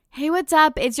Hey, what's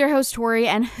up? It's your host, Tori,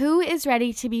 and who is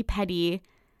ready to be petty?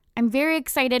 I'm very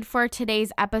excited for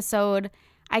today's episode.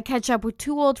 I catch up with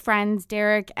two old friends,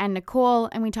 Derek and Nicole,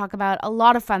 and we talk about a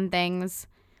lot of fun things.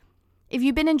 If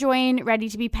you've been enjoying Ready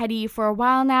to be Petty for a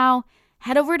while now,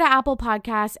 head over to Apple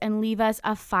Podcasts and leave us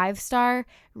a 5-star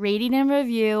rating and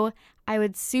review. I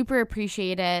would super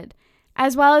appreciate it.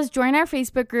 As well as join our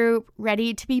Facebook group,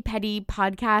 Ready to be Petty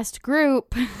Podcast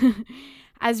Group,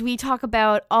 as we talk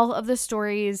about all of the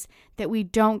stories that we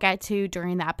don't get to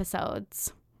during the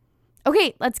episodes.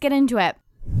 Okay, let's get into it.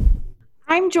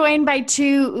 I'm joined by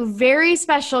two very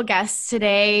special guests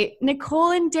today,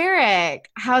 Nicole and Derek.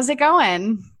 How's it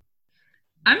going?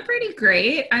 I'm pretty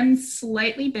great. I'm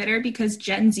slightly bitter because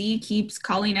Gen Z keeps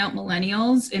calling out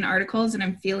millennials in articles and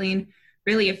I'm feeling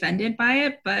really offended by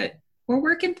it, but we're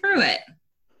working through it.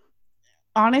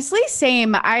 Honestly,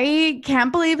 same. I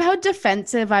can't believe how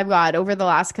defensive I've got over the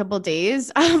last couple of days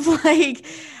of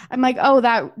I'm like, oh,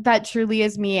 that truly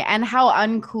is me, and how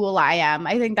uncool I am.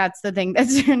 I think that's the thing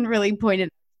that's been really pointed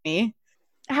at me.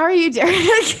 How are you,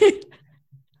 Derek?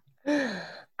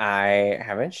 I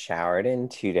haven't showered in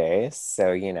 2 days,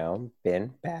 so,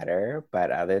 been better.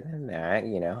 But other than that,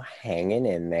 hanging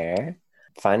in there.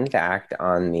 Fun fact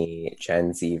on the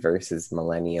Gen Z versus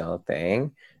millennial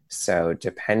thing. So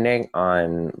depending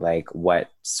on what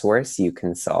source you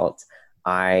consult,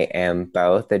 I am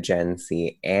both a Gen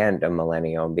Z and a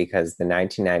millennial because the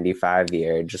 1995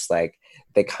 year, just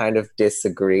they kind of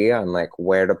disagree on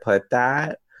where to put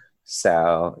that.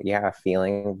 So yeah,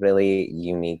 feeling really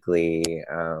uniquely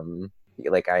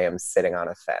like I am sitting on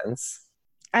a fence.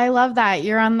 I love that.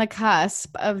 You're on the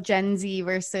cusp of Gen Z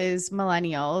versus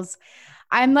millennials.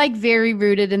 I'm very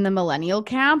rooted in the millennial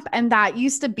camp, and that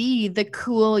used to be the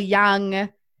cool, young,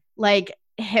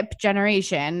 hip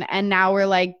generation. And now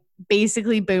we're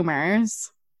basically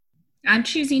boomers. I'm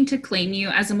choosing to claim you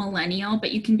as a millennial,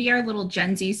 but you can be our little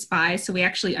Gen Z spy so we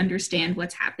actually understand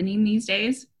what's happening these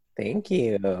days. Thank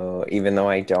you. Even though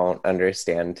I don't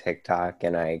understand TikTok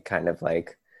and I kind of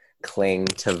cling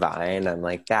to Vine, I'm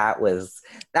that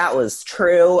was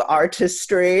true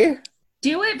artistry.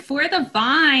 Do it for the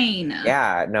Vine.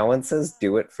 Yeah, no one says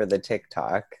do it for the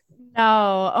TikTok.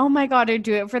 No. Oh my God, or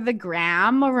do it for the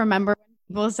gram. Remember when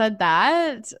people said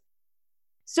that?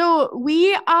 So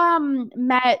we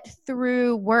met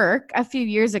through work a few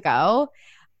years ago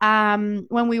when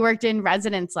we worked in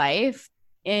residence life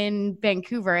in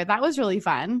Vancouver. That was really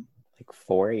fun.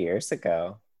 4 years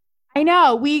ago. I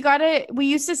know. We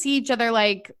used to see each other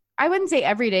I wouldn't say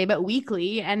every day, but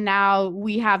weekly. And now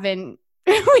we haven't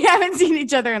we haven't seen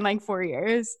each other in 4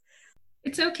 years.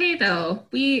 It's okay though.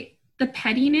 The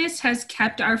pettiness has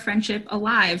kept our friendship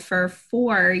alive for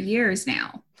 4 years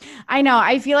now. I know.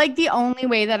 I feel like the only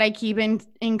way that I keep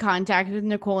in contact with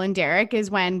Nicole and Derek is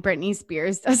when Britney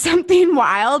Spears does something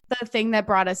wild. The thing that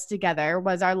brought us together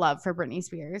was our love for Britney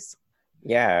Spears.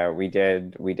 Yeah, we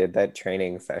did that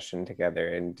training session together,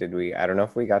 and I don't know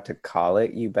if we got to call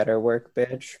it "You Better Work,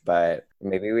 Bitch," but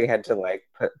maybe we had to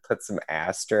put some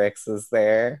asterisks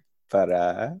there. But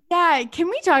yeah, can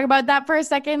we talk about that for a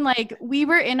second? We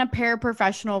were in a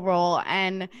paraprofessional role,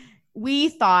 and we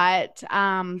thought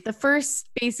the first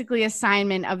basically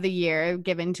assignment of the year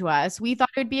given to us, we thought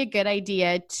it would be a good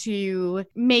idea to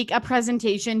make a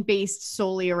presentation based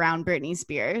solely around Britney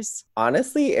Spears.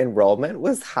 Honestly, enrollment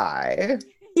was high.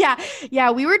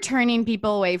 Yeah, we were turning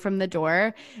people away from the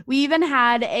door. We even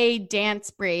had a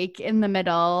dance break in the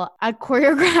middle, a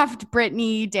choreographed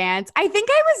Britney dance. I think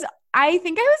I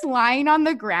was lying on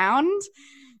the ground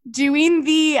doing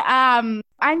the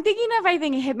I'm thinking of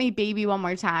Hit Me Baby One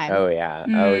More Time. Oh yeah.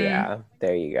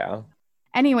 There you go.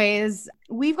 Anyways,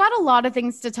 we've got a lot of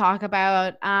things to talk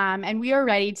about, and we are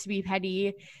ready to be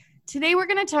petty. Today we're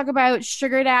going to talk about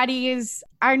sugar daddies,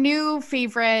 our new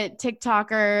favorite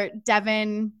TikToker,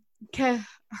 Devin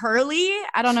Hurley.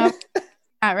 I don't know if that's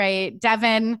not right.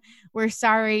 Devin, we're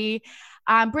sorry.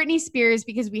 Britney Spears,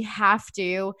 because we have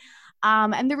to.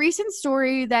 And the recent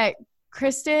story that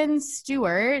Kristen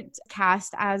Stewart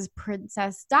cast as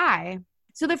Princess Di.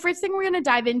 So the first thing we're going to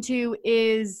dive into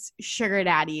is sugar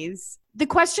daddies. The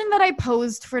question that I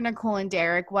posed for Nicole and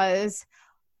Derek was,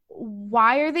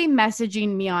 why are they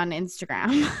messaging me on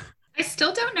Instagram? I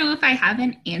still don't know if I have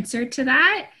an answer to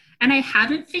that. And I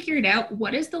haven't figured out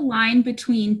what is the line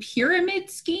between pyramid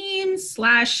schemes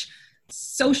 /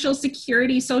 social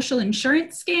security, social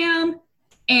insurance scam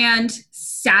and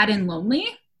sad and lonely.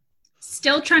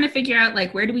 Still trying to figure out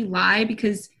where do we lie?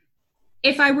 Because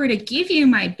if I were to give you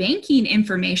my banking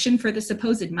information for the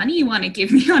supposed money you want to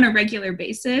give me on a regular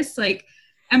basis,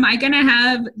 Am I going to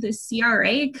have the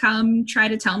CRA come try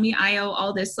to tell me I owe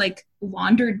all this like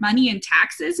laundered money in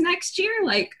taxes next year?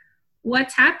 Like,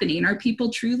 what's happening? Are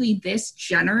people truly this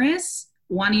generous,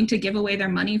 wanting to give away their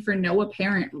money for no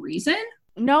apparent reason?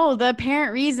 No, the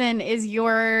apparent reason is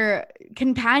your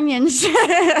companionship.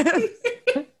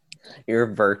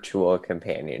 Your virtual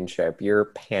companionship, your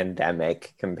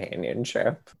pandemic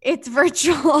companionship. It's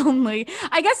virtual only.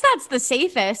 I guess that's the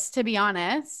safest, to be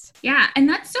honest. Yeah, and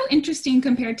that's so interesting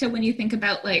compared to when you think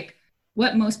about like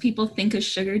what most people think of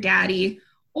sugar daddy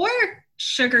or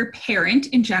sugar parent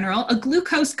in general, a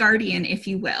glucose guardian, if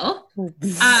you will,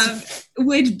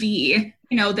 would be,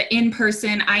 you know, the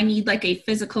in-person, I need like a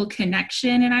physical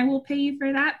connection and I will pay you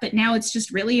for that. But now it's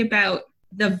just really about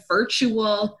the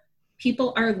virtual,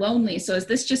 people are lonely. So is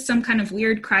this just some kind of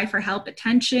weird cry for help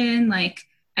attention? Like,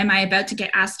 am I about to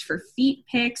get asked for feet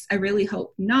pics? I really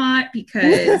hope not,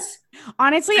 because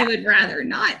honestly, I would rather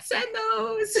not send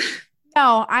those.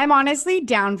 No, I'm honestly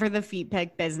down for the feet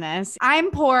pic business.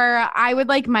 I'm poor. I would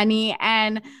like money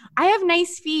and I have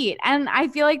nice feet. And I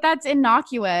feel like that's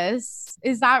innocuous.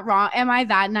 Is that wrong? Am I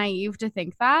that naive to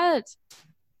think that?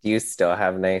 Do you still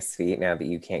have nice feet now that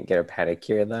you can't get a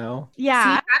pedicure though?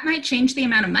 Yeah. See, that might change the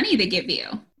amount of money they give you.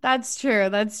 That's true.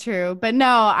 That's true. But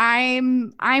no,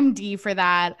 I'm D for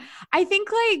that. I think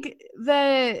like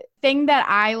the thing that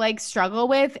I like struggle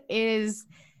with is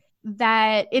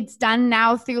that it's done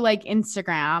now through like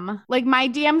Instagram. Like my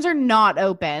DMs are not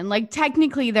open. Like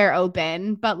technically they're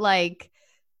open, but like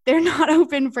they're not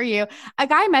open for you. A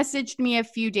guy messaged me a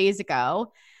few days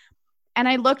ago and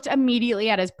I looked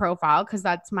immediately at his profile because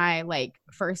that's my like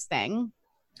first thing.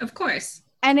 Of course.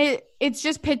 And it's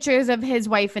just pictures of his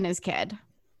wife and his kid.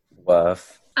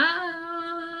 Woof.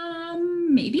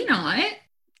 Maybe not.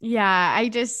 Yeah,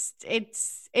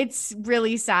 it's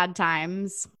really sad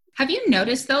times. Have you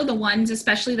noticed, though, the ones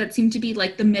especially that seem to be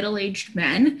like the middle-aged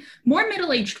men, more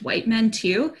middle-aged white men,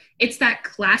 too? It's that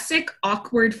classic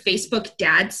awkward Facebook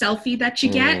dad selfie that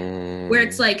you get where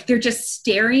it's like they're just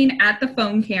staring at the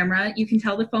phone camera. You can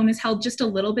tell the phone is held just a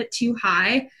little bit too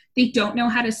high. They don't know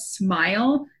how to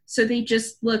smile, so they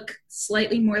just look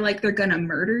slightly more like they're going to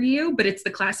murder you, but it's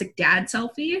the classic dad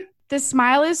selfie. The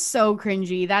smile is so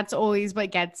cringy. That's always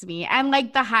what gets me. And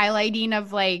like the highlighting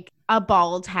of like a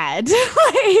bald head.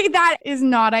 Like, that is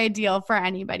not ideal for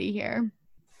anybody here.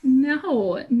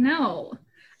 No.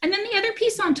 And then the other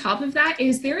piece on top of that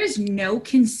is there is no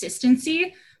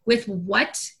consistency with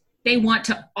what they want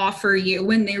to offer you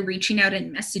when they're reaching out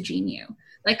and messaging you.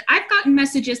 Like I've gotten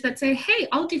messages that say, hey,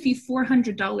 I'll give you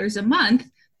 $400 a month,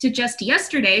 to just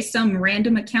yesterday, some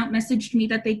random account messaged me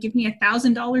that they'd give me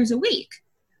 $1,000 a week.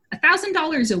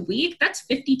 $1,000 a week, that's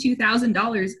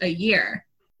 $52,000 a year.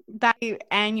 That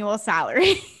annual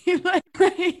salary.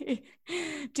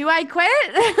 Do I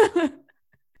quit?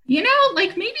 You know,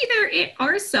 like maybe there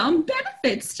are some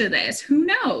benefits to this. Who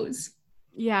knows?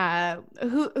 Yeah.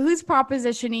 Who's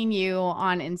propositioning you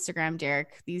on Instagram,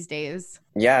 Derek, these days?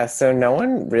 Yeah, so no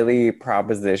one really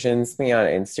propositions me on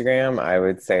Instagram. I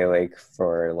would say like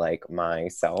for like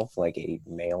myself, like a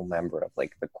male member of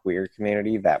like the queer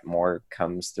community, that more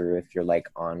comes through if you're like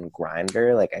on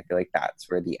Grindr. Like I feel like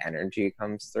that's where the energy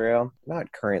comes through. I'm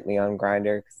not currently on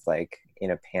Grindr because like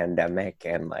in a pandemic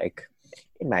and like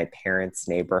in my parents'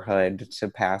 neighborhood to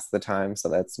pass the time, so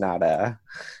that's not a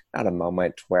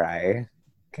moment where I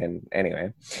can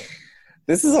anyway.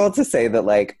 This is all to say that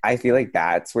like I feel like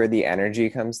that's where the energy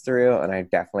comes through, and I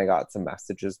definitely got some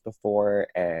messages before,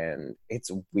 and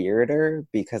it's weirder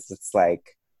because it's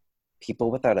like people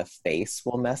without a face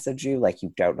will message you, like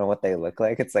you don't know what they look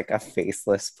like. It's like a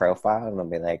faceless profile, and they'll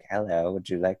be like, hello, would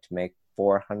you like to make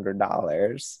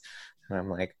 $400? And I'm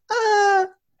like,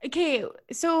 Okay,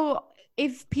 so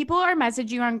if people are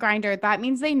messaging you on Grindr, that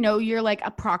means they know your like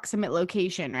approximate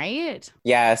location, right?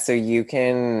 yeah, so you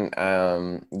can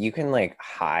like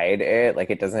hide it. Like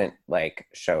it doesn't like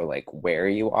show like where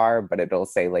you are, but it'll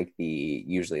say like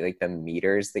usually like the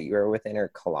meters that you're within or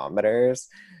kilometers.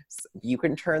 So you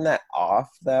can turn that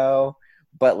off though,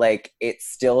 but like it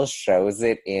still shows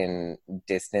it in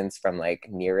distance from like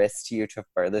nearest to you to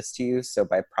furthest to you. So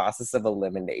by process of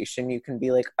elimination, you can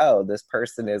be like, oh, this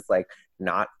person is like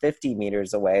not 50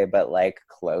 meters away, but like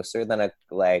closer than a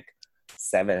like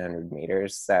 700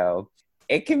 meters. So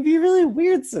it can be really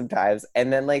weird sometimes.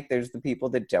 And then like there's the people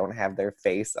that don't have their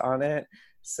face on it.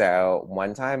 So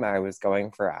one time I was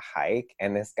going for a hike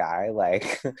and this guy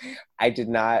like he did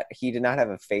not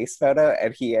have a face photo,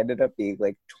 and he ended up being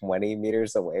like 20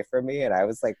 meters away from me, and I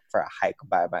was like for a hike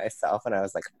by myself, and I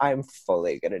was like, I'm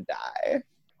fully gonna die.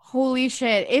 Holy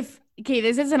shit. If okay,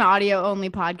 this is an audio only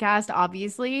podcast.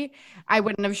 Obviously, I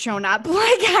wouldn't have shown up like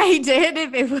I did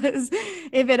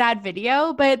if it had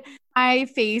video, but my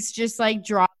face just like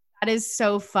dropped. That is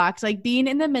so fucked. Like being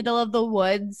in the middle of the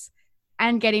woods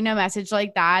and getting a message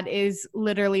like that is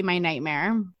literally my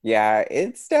nightmare. Yeah,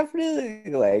 it's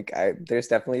definitely like there's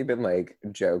definitely been like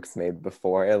jokes made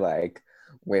before, like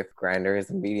with Grindr as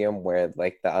a medium, where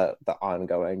like the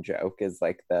ongoing joke is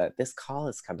like this call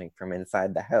is coming from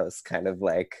inside the house, kind of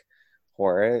like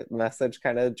horror message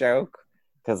kind of joke,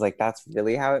 because like that's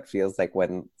really how it feels like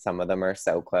when some of them are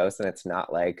so close, and it's not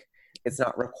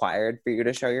required for you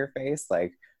to show your face,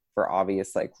 like for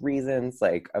obvious like reasons,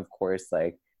 like of course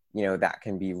like that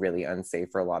can be really unsafe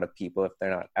for a lot of people if they're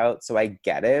not out. So I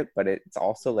get it, but it's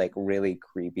also like really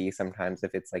creepy sometimes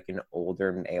if it's like an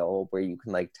older male where you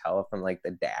can like tell from like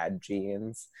the dad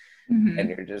genes, and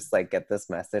you're just like get this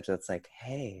message that's like,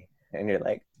 hey, and you're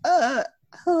like,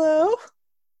 hello.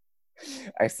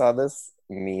 I saw this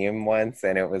meme once,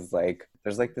 and it was like,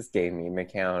 there's like this gay meme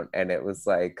account, and it was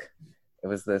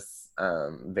this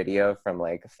video from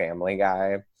like Family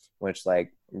Guy, which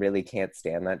like really can't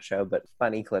stand that show, but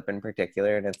funny clip in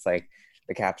particular. And it's like,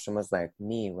 the caption was like,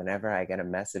 me, whenever I get a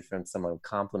message from someone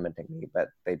complimenting me, but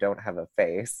they don't have a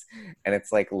face. And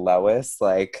it's like Lois,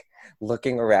 like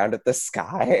looking around at the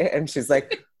sky, and she's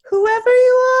like, whoever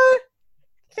you are,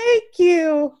 thank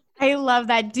you. I love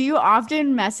that. Do you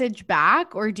often message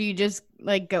back, or do you just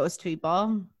like ghost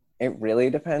people? It really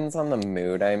depends on the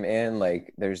mood I'm in.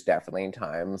 Like, there's definitely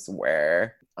times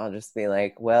where I'll just be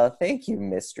like, well, thank you,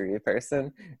 mystery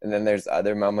person. And then there's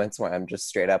other moments where I'm just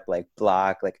straight up like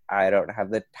block, like I don't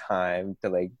have the time to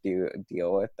like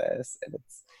deal with this. And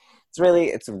it's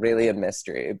really a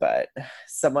mystery. But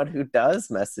someone who does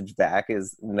message back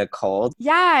is Nicole.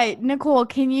 Yeah, Nicole,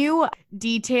 can you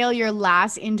detail your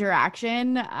last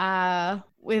interaction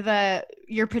with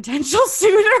your potential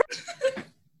suitor?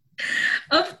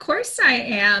 Of course I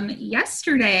am.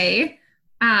 Yesterday,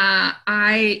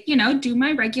 I, do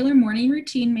my regular morning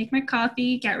routine, make my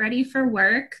coffee, get ready for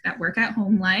work, that work at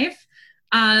home life,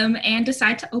 and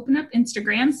decide to open up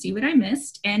Instagram, see what I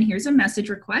missed. And here's a message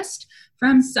request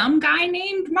from some guy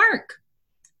named Mark,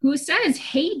 who says,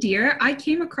 hey, dear, I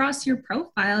came across your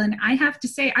profile, and I have to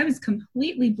say I was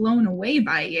completely blown away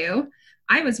by you.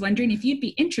 I was wondering if you'd be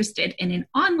interested in an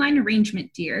online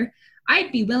arrangement, dear.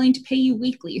 I'd be willing to pay you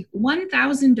weekly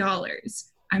 $1,000.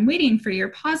 I'm waiting for your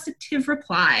positive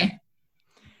reply.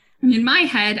 And in my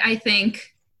head, I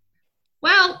think,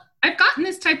 well, I've gotten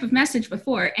this type of message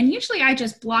before, and usually I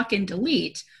just block and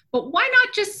delete. But why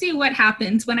not just see what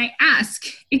happens when I ask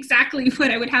exactly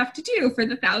what I would have to do for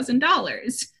the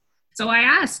 $1,000? So I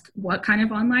ask, what kind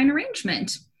of online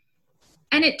arrangement?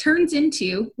 And it turns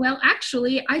into, well,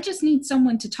 actually, I just need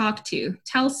someone to talk to,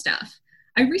 tell stuff.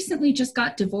 I recently just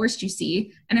got divorced, you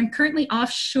see, and I'm currently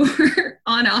offshore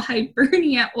on a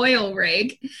Hibernia oil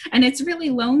rig, and it's really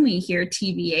lonely here,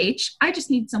 TBH. I just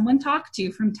need someone to talk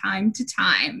to from time to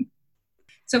time.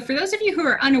 So for those of you who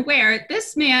are unaware,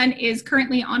 this man is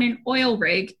currently on an oil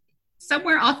rig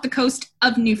somewhere off the coast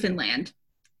of Newfoundland,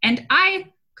 and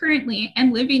I currently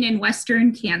am living in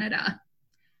Western Canada.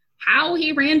 How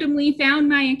he randomly found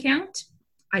my account,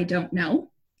 I don't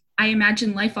know. I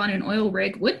imagine life on an oil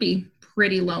rig would be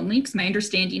pretty lonely, because my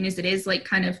understanding is it is like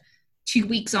kind of 2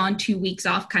 weeks on, 2 weeks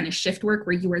off kind of shift work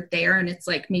where you are there and it's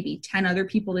like maybe 10 other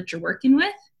people that you're working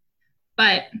with.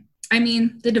 But I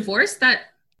mean, the divorce, that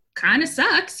kind of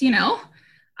sucks,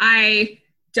 I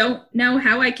don't know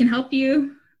how I can help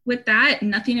you with that.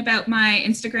 Nothing about my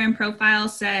Instagram profile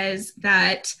says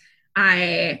that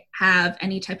I have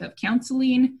any type of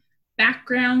counseling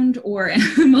background or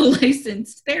am a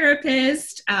licensed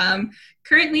therapist.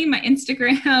 Currently, my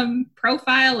Instagram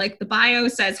profile, like the bio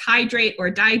says hydrate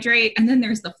or dihydrate, and then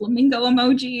there's the flamingo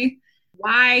emoji.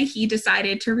 Why he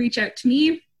decided to reach out to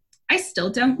me, I still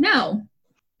don't know.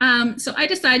 So I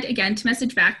decide again to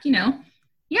message back,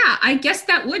 yeah, I guess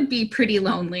that would be pretty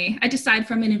lonely. I decide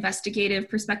from an investigative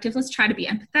perspective, let's try to be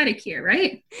empathetic here,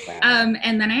 right? Wow.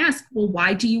 And then I ask, well,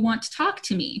 why do you want to talk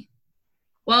to me?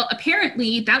 Well,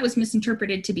 apparently that was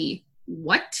misinterpreted to be,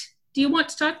 what do you want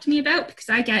to talk to me about? Because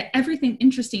I get everything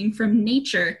interesting from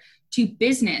nature to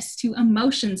business to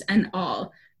emotions and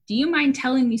all. Do you mind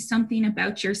telling me something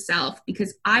about yourself?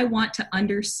 Because I want to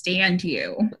understand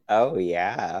you. Oh,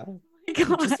 yeah.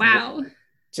 Wow.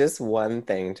 Just one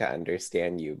thing to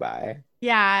understand you by.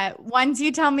 Yeah. Once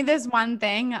you tell me this one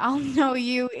thing, I'll know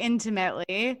you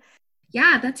intimately.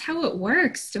 Yeah, that's how it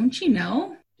works. Don't you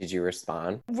know? Did you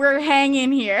respond? We're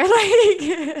hanging here.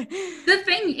 The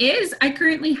thing is, I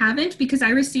currently haven't, because I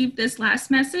received this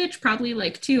last message probably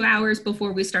like 2 hours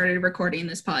before we started recording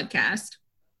this podcast.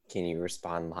 Can you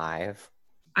respond live?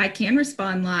 I can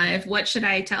respond live. What should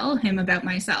I tell him about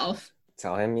myself?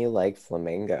 Tell him you like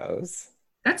flamingos.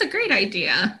 That's a great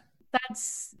idea.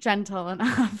 That's gentle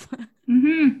enough.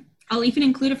 I'll even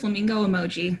include a flamingo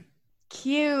emoji.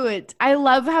 Cute. I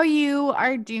love how you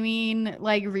are doing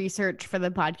like research for the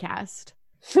podcast.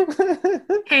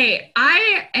 Hey,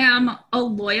 I am a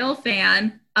loyal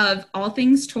fan of all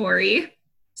things Tori.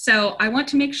 So I want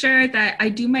to make sure that I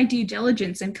do my due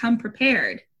diligence and come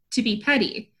prepared to be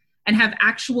petty and have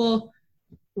actual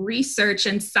research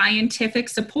and scientific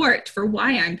support for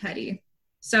why I'm petty.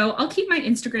 So I'll keep my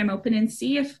Instagram open and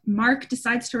see if Mark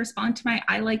decides to respond to my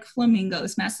I like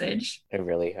flamingos message. I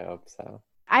really hope so.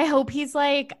 I hope he's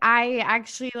like, I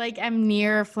actually like am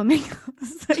near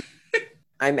flamingos.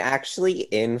 I'm actually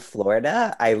in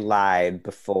Florida. I lied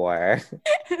before.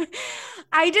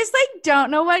 I just like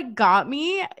don't know what got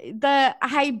me. The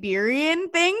Iberian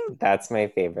thing. That's my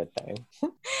favorite thing.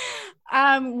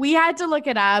 We had to look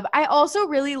it up. I also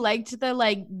really liked the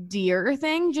like deer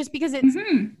thing just because it's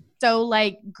so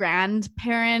like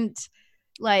grandparent,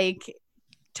 like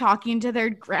talking to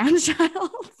their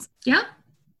grandchild. Yeah.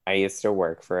 I used to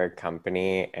work for a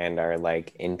company, and our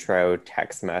like intro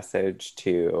text message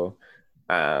to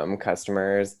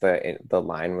customers, the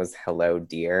line was "Hello,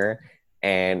 dear,"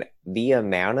 and the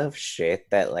amount of shit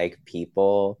that like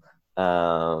people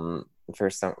for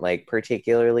some like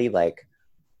particularly like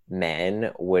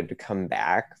men would come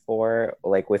back for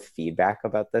like with feedback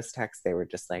about this text, they were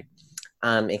just like,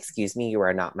 excuse me, you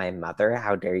are not my mother,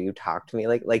 how dare you talk to me,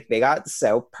 like they got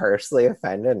so personally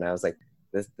offended, and I was like,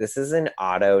 this is an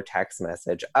auto text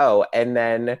message. Oh, and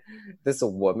then this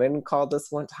woman called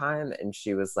us one time, and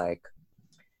she was like,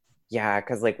 yeah,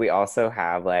 because like we also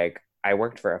have like, I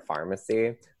worked for a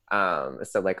pharmacy,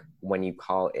 so like when you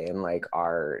call in, like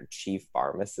our chief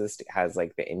pharmacist has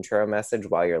like the intro message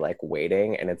while you're like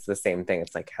waiting, and it's the same thing.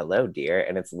 It's like, hello, dear,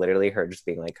 and it's literally her just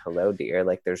being like, hello, dear,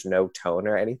 like there's no tone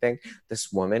or anything.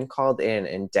 This woman called in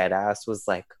and dead ass was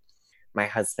like, my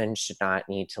husband should not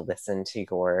need to listen to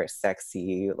your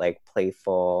sexy, like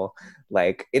playful,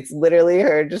 like it's literally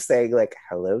her just saying like,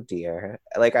 hello, dear.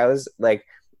 Like I was like,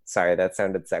 sorry, that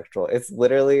sounded sexual. It's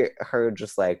literally her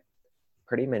just like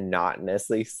pretty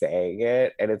monotonously saying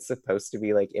it, and it's supposed to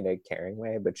be like in a caring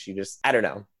way, but she just, I don't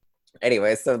know.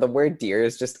 Anyway, so the word dear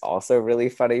is just also really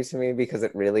funny to me because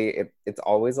it's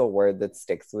always a word that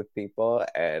sticks with people,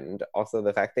 and also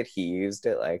the fact that he used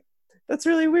it, like, that's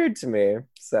really weird to me.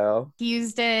 So he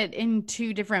used it in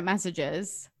 2 different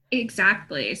messages.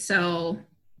 Exactly. So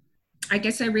I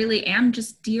guess I really am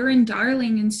just dear and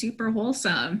darling and super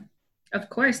wholesome. Of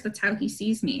course, that's how he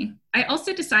sees me. I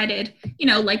also decided,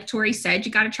 like Tori said,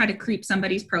 you got to try to creep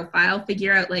somebody's profile,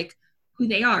 figure out like who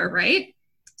they are, right?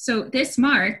 So this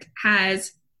Mark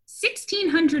has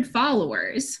 1,600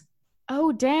 followers.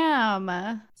 Oh,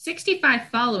 damn. 65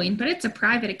 following, but it's a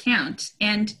private account.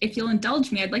 And if you'll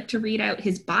indulge me, I'd like to read out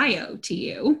his bio to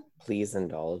you. Please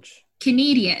indulge.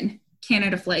 Canadian,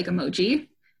 Canada flag emoji.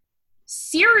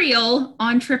 Serial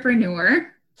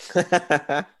entrepreneur.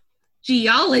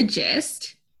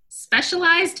 Geologist,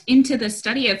 specialized into the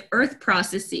study of earth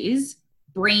processes,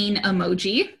 brain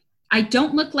emoji. I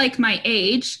don't look like my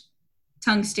age,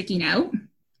 tongue sticking out.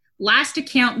 Last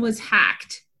account was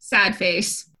hacked, sad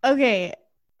face. Okay,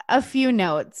 a few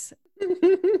notes.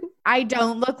 I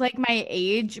don't look like my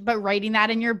age, but writing that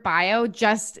in your bio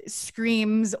just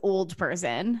screams old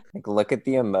person. Like, look at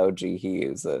the emoji he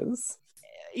uses.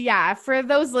 Yeah, for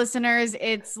those listeners,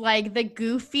 it's like the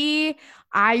goofy,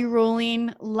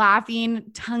 eye-rolling, laughing,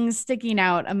 tongue sticking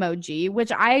out emoji,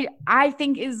 which I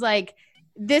think is like,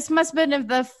 this must have been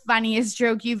the funniest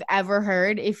joke you've ever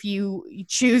heard if you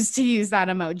choose to use that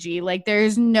emoji. Like,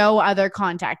 there's no other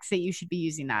context that you should be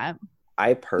using that.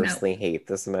 I personally hate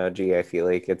this emoji. I feel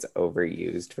like it's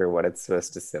overused for what it's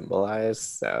supposed to symbolize.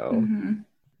 So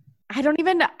I don't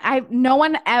even, no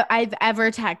one I've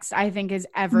ever texted, I think, is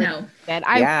ever that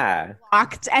I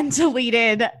blocked and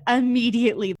deleted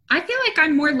immediately. I feel like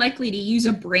I'm more likely to use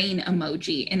a brain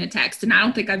emoji in a text, and I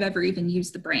don't think I've ever even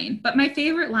used the brain. But my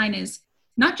favorite line is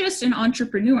not just an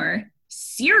entrepreneur,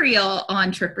 serial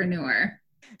entrepreneur.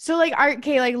 So like,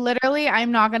 okay, like literally,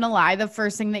 I'm not going to lie. The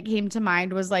first thing that came to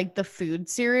mind was like the food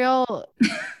cereal.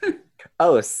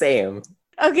 Oh, same.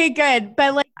 Okay, good.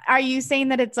 But like, are you saying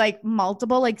that it's like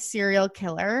multiple, like serial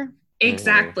killer?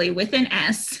 Exactly, with an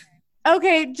S.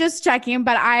 Okay, just checking.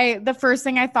 But the first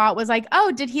thing I thought was like,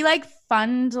 oh, did he like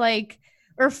fund like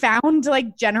or found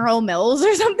like General Mills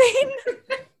or something?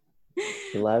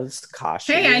 He loves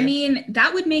Kashi. Hey, I mean,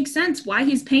 that would make sense why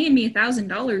he's paying me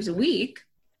 $1,000 a week.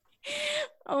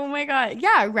 Oh my God.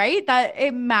 Yeah, right? That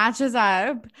it matches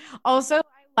up. Also, I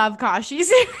love Kashi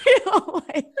cereal.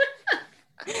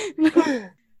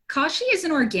 Kashi is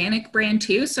an organic brand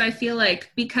too, so I feel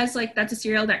like because like that's a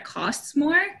cereal that costs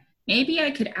more, maybe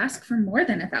I could ask for more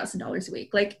than $1,000 a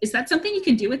week. Like, is that something you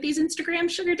can do with these Instagram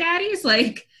sugar daddies?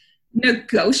 Like,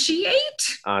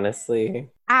 negotiate? Honestly,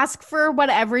 Ask for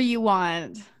whatever you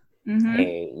want. Mm-hmm.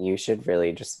 hey, you should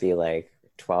really just be like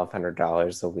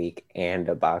 $1,200 a week and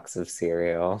a box of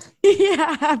cereal.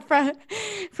 Yeah,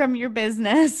 from your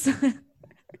business.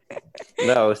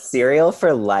 No, cereal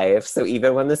for life. So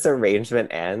even when this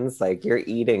arrangement ends, like you're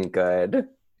eating good.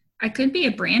 I could be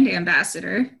a brand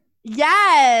ambassador.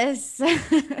 Yes.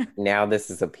 Now this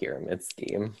is a pyramid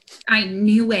scheme. I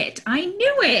knew it. I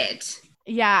knew it.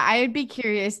 Yeah, I would be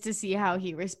curious to see how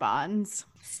he responds.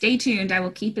 Stay tuned. I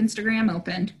will keep Instagram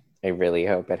open. I really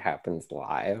hope it happens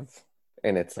live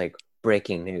and it's like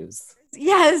breaking news.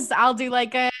 Yes, I'll do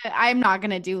I'm not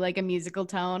going to do like a musical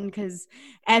tone because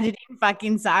editing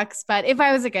fucking sucks. But if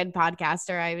I was a good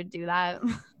podcaster, I would do that.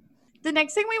 The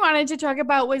next thing we wanted to talk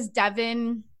about was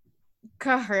Devin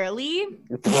Kahurley.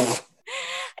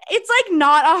 It's like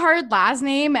not a hard last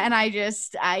name and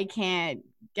I can't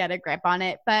get a grip on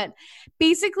it. But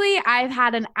basically, I've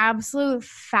had an absolute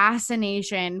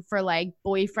fascination for like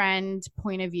boyfriend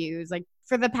point of views, like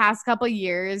for the past couple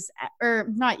years, or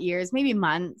not years, maybe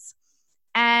months.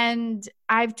 And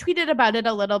I've tweeted about it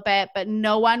a little bit, but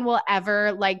no one will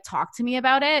ever like talk to me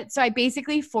about it. So I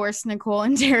basically forced Nicole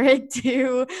and Derek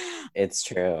to It's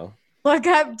true. look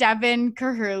up Devin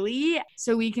Kahurley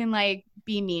so we can like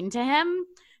be mean to him.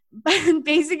 But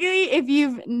basically, if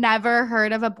you've never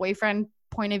heard of a boyfriend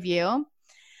point of view,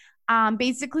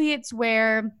 basically it's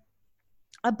where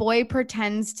a boy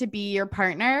pretends to be your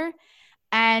partner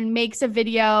and makes a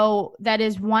video that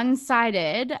is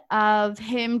one-sided of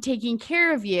him taking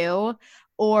care of you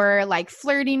or like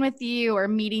flirting with you or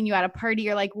meeting you at a party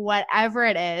or like whatever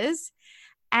it is.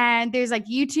 And there's like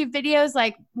YouTube videos,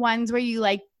 like ones where you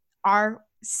like are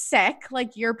sick,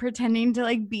 like you're pretending to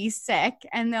like be sick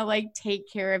and they'll like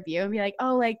take care of you and be like,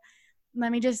 oh, like, let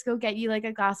me just go get you like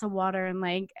a glass of water and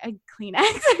like a Kleenex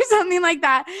or something like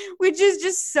that, which is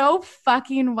just so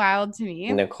fucking wild to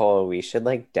me. Nicole, we should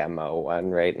like demo one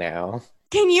right now.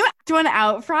 Can you act one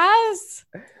out for us?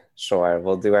 Sure,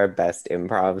 we'll do our best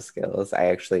improv skills. I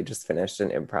actually just finished an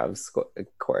improv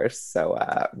course, so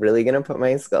really gonna put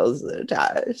my skills to the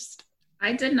test.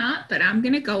 I did not, but I'm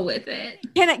going to go with it.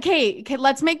 Kate,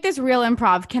 let's make this real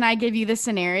improv. Can I give you the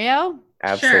scenario?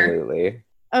 Absolutely.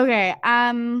 Sure. Okay.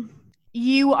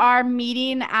 You are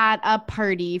meeting at a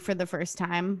party for the first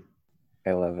time.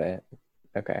 I love it.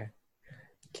 Okay.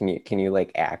 Can you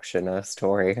like action us,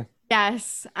 Tori?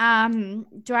 Yes. Do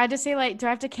I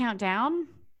have to count down?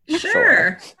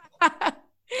 Sure.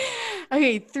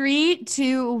 Okay, 3,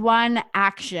 2, 1,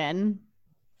 action.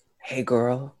 Hey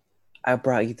girl, I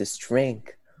brought you this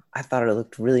drink. I thought it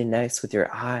looked really nice with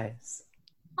your eyes.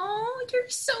 Oh, you're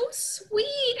so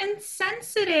sweet and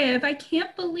sensitive. I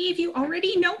can't believe you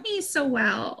already know me so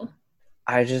well.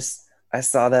 I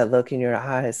saw that look in your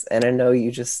eyes and I know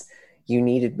you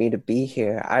needed me to be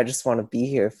here. I just want to be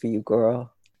here for you,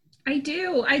 girl. I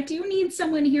do need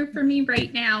someone here for me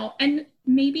right now. And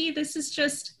maybe this is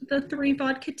just the 3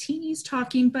 vodka teenies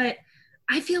talking, but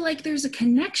I feel like there's a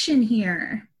connection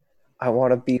here. I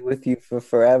want to be with you for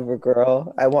forever,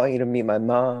 girl. I want you to meet my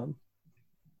mom.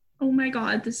 Oh my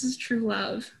God, this is true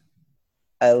love.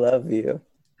 I love you.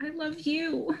 I love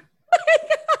you.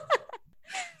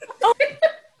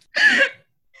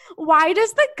 Why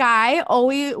is the guy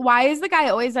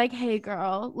always like, hey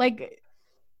girl, like,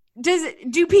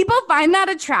 do people find that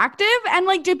attractive? And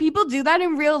like, do people do that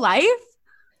in real life?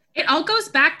 It all goes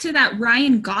back to that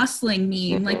Ryan Gosling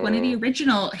meme, like one of the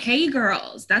original Hey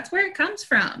Girls. That's where it comes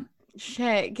from.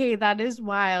 Shit, okay, that is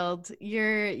wild.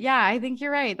 I think you're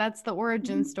right. That's the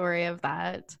origin story of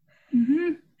that.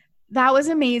 Mm-hmm. That was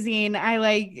amazing.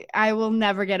 I will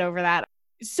never get over that.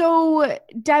 So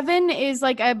Devin is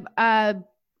like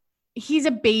he's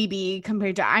a baby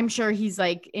compared to, I'm sure he's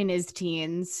like in his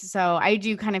teens. So I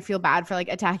do kind of feel bad for like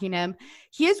attacking him.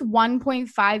 He has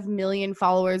 1.5 million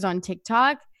followers on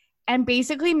TikTok and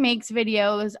basically makes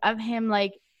videos of him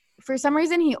like, for some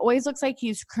reason, he always looks like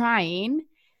he's crying.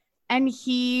 And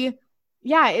he,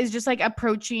 is just like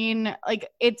approaching, like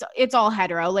it's all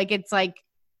hetero. Like it's like,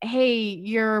 hey,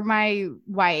 you're my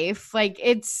wife. Like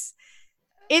it's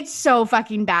so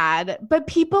fucking bad, but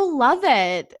people love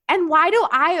it. And why do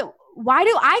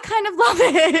I kind of love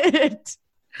it?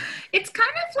 It's kind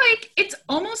of like, it's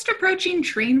almost approaching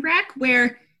train wreck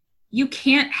where you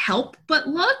can't help but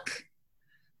look.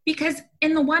 Because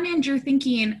in the one end, you're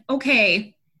thinking,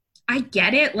 okay, I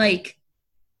get it. Like,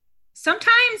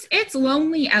 sometimes it's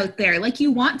lonely out there. Like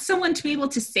you want someone to be able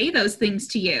to say those things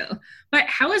to you. But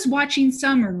how is watching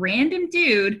some random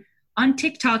dude on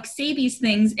TikTok say these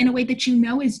things in a way that you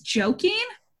know is joking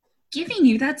giving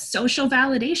you that social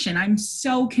validation? I'm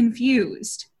so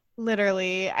confused.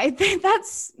 Literally. I think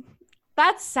that's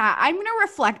sad. I'm going to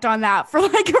reflect on that for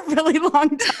like a really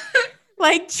long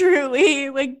time.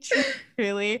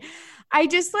 truly. I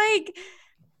just like,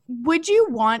 would you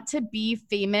want to be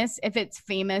famous if it's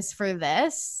famous for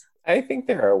this? I think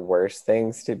there are worse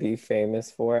things to be famous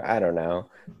for. I don't know.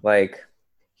 Like,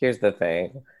 here's the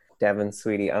thing. Devin,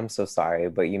 sweetie, I'm so sorry,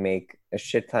 but you make a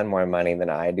shit ton more money than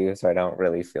I do, so I don't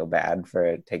really feel bad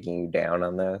for taking you down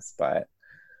on this. But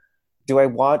do I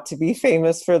want to be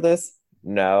famous for this?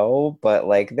 No, but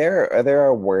like there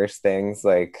are worse things.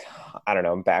 Like, I don't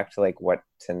know, back to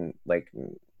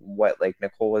what like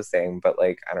Nicole was saying, but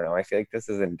like I don't know, I feel like this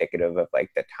is indicative of like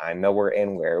the time that we're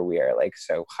in, where we are like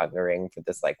so hungering for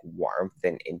this like warmth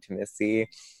and intimacy,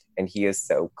 and he is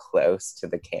so close to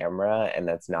the camera, and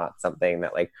that's not something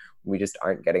that like we just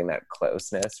aren't getting that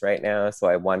closeness right now. So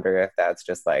I wonder if that's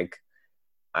just like,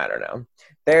 I don't know,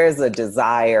 there's a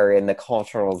desire in the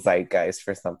cultural zeitgeist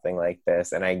for something like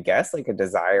this, and I guess like a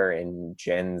desire in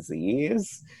Gen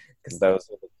Zs, because those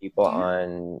are the people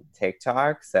on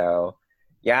TikTok. So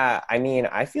yeah, I mean,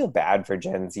 I feel bad for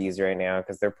Gen Zs right now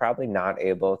because they're probably not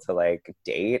able to like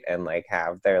date and like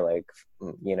have their like,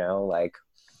 like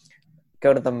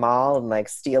go to the mall and like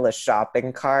steal a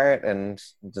shopping cart. And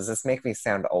does this make me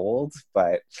sound old?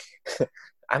 But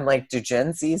I'm like, do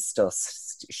Gen Zs still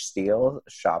steal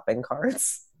shopping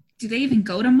carts? Do they even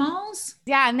go to malls?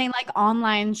 Yeah, and they like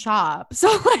online shop. So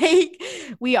like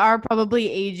we are probably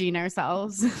aging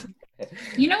ourselves.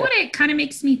 You know what it kind of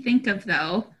makes me think of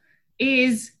though?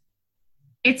 Is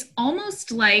it's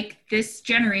almost like this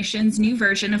generation's new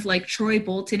version of like Troy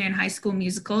Bolton in High School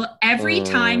Musical. Every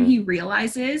time he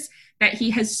realizes that he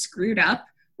has screwed up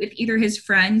with either his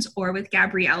friends or with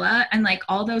Gabriella, and like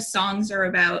all those songs are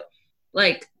about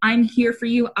like, I'm here for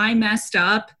you, I messed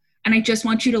up, and I just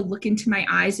want you to look into my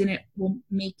eyes and it will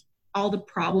make all the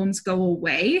problems go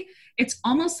away. It's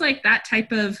almost like that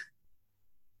type of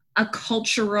a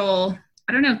cultural,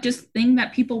 I don't know, just thing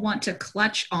that people want to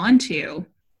clutch onto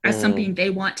as something they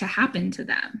want to happen to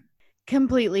them.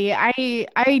 Completely.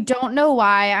 I don't know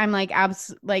why I'm like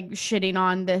shitting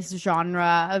on this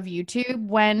genre of YouTube.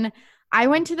 When I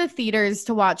went to the theaters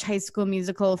to watch High School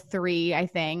Musical 3, I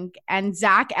think, and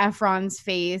Zac Efron's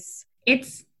face.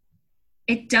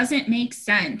 It doesn't make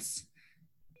sense.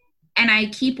 And I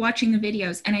keep watching the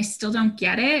videos and I still don't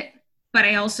get it, but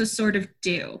I also sort of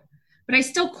do. But I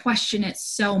still question it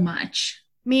so much.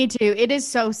 Me too. It is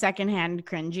so secondhand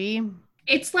cringy.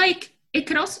 It's like, it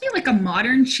could also be like a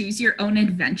modern choose your own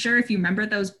adventure, if you remember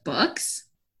those books.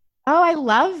 Oh, I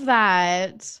love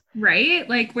that. Right?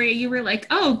 Like where you were like,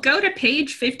 oh, go to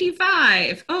page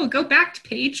 55. Oh, go back to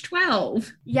page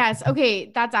 12. Yes.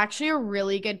 Okay. That's actually a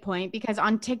really good point because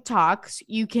on TikToks,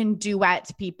 you can duet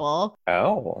people.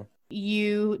 Oh.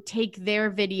 You take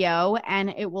their video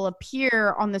and it will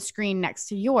appear on the screen next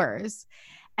to yours.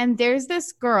 And there's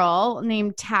this girl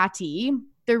named Tati,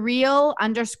 the real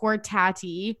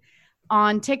 _Tati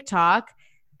on TikTok.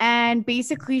 And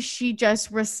basically she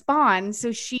just responds.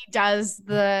 So she does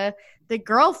the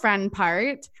girlfriend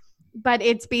part, but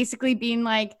it's basically being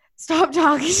like, stop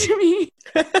talking to me.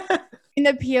 In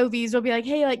the POVs will be like,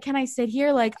 hey, like, can I sit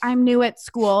here? Like, I'm new at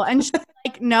school. And she's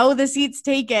like, no, the seat's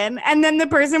taken. And then the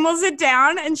person will sit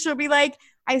down and she'll be like,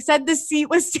 I said the seat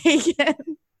was taken.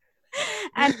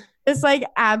 And it's like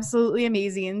absolutely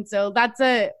amazing. So that's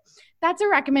a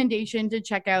recommendation to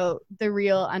check out the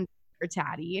real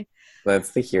 _Tati.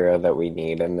 That's the hero that we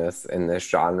need in this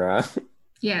genre.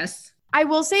 Yes. I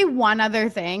will say one other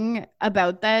thing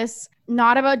about this,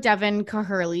 not about Devin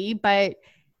Caherly, but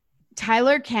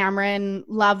Tyler Cameron,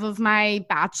 love of my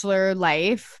bachelor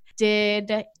life,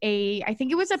 did I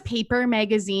think it was a Paper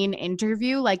Magazine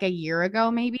interview like a year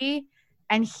ago maybe,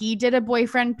 and he did a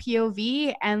boyfriend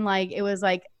POV, and like it was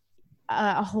like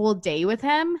a whole day with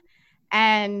him,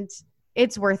 and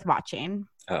it's worth watching.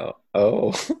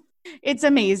 Oh. It's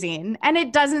amazing, and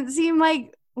it doesn't seem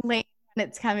like lame when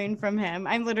it's coming from him.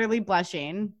 I'm literally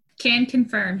blushing. Can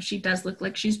confirm she does look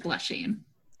like she's blushing.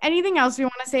 Anything else we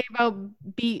want to say about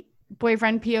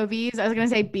boyfriend POVs? I was going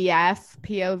to say BF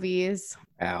POVs.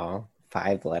 Wow.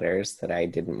 5 letters that I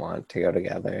didn't want to go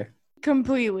together.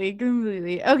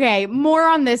 Completely. Okay, more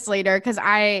on this later because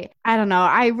I don't know.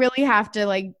 I really have to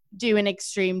like do an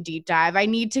extreme deep dive. I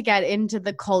need to get into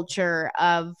the culture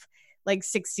of like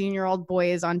 16-year-old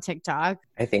boys on TikTok.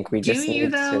 I think we just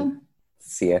need to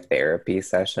see a therapy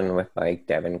session with like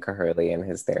Devin Caherly and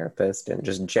his therapist, and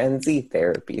just Gen Z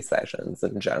therapy sessions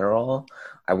in general.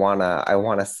 I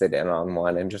wanna sit in on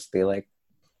one and just be like,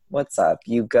 "What's up?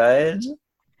 You good?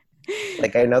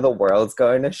 Like, I know the world's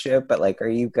going to shit, but like, are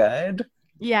you good?"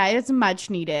 Yeah, it's much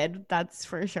needed. That's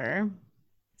for sure.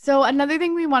 So another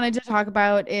thing we wanted to talk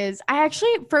about is I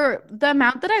actually, for the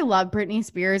amount that I love Britney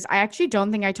Spears, I actually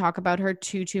don't think I talk about her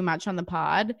too much on the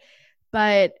pod.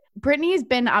 But Britney's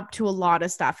been up to a lot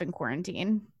of stuff in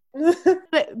quarantine.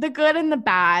 The good and the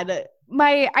bad.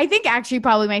 I think actually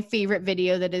probably my favorite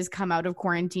video that has come out of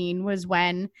quarantine was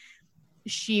when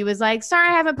she was like, sorry,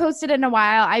 I haven't posted in a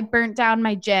while. I burnt down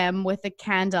my gym with a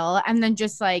candle, and then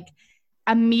just like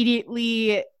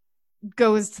immediately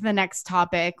goes to the next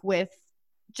topic with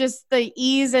just the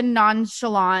ease and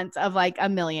nonchalance of like a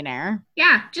millionaire.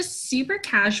 Yeah, just super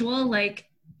casual. Like,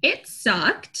 it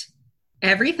sucked.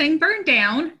 Everything burned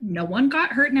down. No one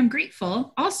got hurt, and I'm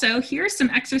grateful. Also, here's some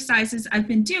exercises I've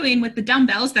been doing with the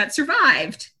dumbbells that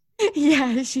survived.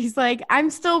 Yeah, she's like,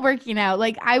 I'm still working out.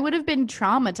 Like, I would have been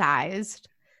traumatized.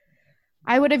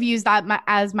 I would have used that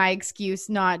as my excuse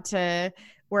not to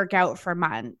work out for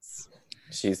months.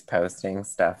 She's posting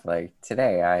stuff like,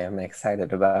 today I am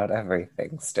excited about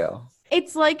everything still.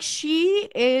 It's like she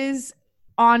is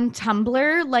on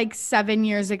Tumblr like 7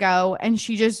 years ago, and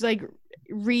she just like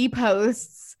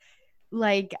reposts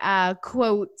like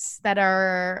quotes that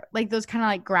are like those kind of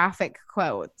like graphic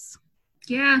quotes.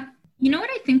 Yeah. You know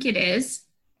what I think it is?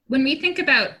 When we think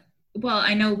about, well,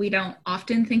 I know we don't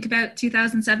often think about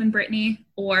 2007 Britney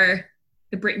or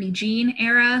the Britney Jean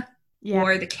era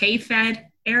or the K-Fed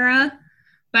era.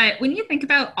 But when you think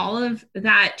about all of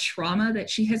that trauma that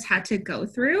she has had to go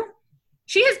through,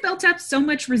 she has built up so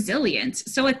much resilience.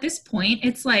 So at this point,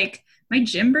 it's like, my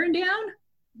gym burned down.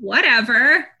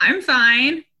 Whatever. I'm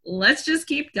fine. Let's just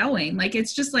keep going. Like,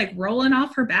 it's just like rolling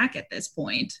off her back at this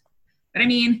point. But I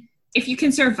mean, if you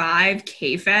can survive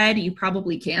K-Fed, you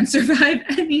probably can survive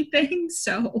anything.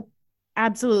 So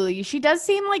absolutely. She does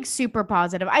seem like super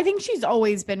positive. I think she's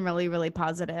always been really, really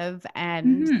positive.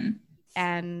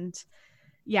 And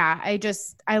yeah,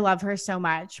 I love her so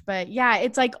much. But yeah,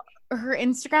 it's like her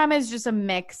Instagram is just a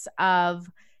mix of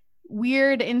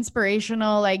weird,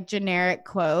 inspirational, like generic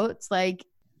quotes, like,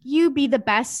 you be the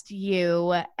best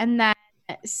you, and then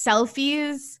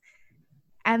selfies,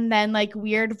 and then like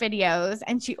weird videos.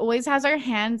 And she always has her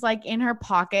hands like in her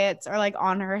pockets or like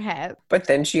on her hip. But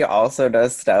then she also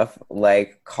does stuff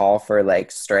like call for like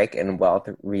strike and wealth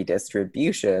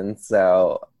redistribution.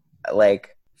 So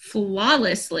like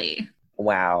flawlessly.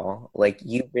 Wow. Like,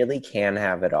 you really can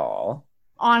have it all.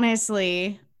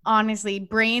 Honestly,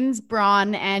 brains,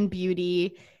 brawn, and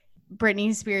beauty.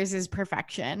 Britney Spears is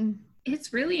perfection.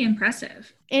 It's really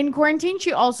impressive. In quarantine,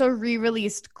 she also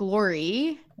re-released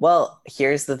Glory. Well,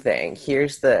 here's the thing.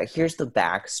 Here's the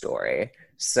backstory.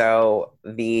 So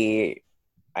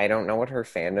I don't know what her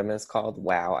fandom is called.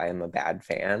 Wow, I am a bad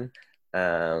fan.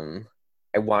 I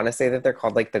want to say that they're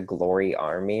called like the Glory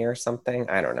Army or something.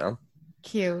 I don't know.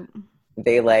 Cute.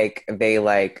 They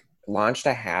launched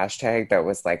a hashtag that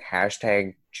was like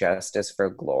hashtag justice for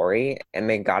glory, and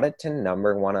they got it to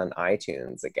 #1 on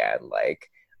iTunes again. Like,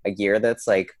 a year that's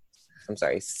like, I'm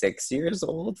sorry, 6 years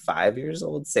old, 5 years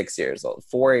old, 6 years old,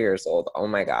 4 years old. Oh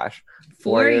my gosh.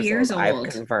 4 years old. I've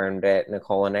confirmed it.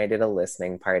 Nicole and I did a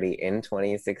listening party in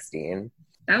 2016.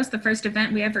 That was the first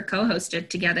event we ever co-hosted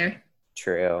together.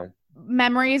 True.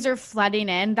 Memories are flooding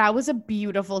in. That was a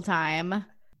beautiful time.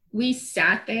 We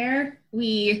sat there.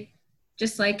 We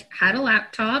just like had a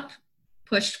laptop,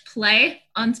 pushed play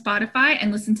on Spotify,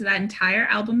 and listened to that entire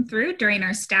album through during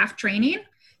our staff training.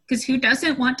 Because who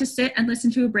doesn't want to sit and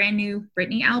listen to a brand new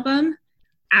Britney album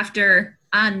after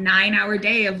a 9-hour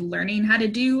day of learning how to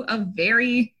do a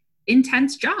very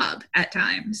intense job at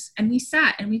times? And we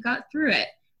sat and we got through it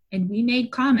and we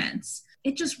made comments.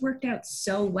 It just worked out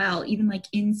so well, even like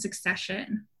in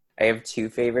succession. I have 2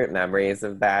 favorite memories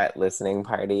of that listening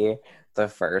party. The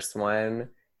first one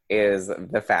is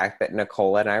the fact that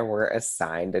Nicole and I were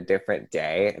assigned a different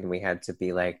day, and we had to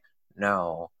be like,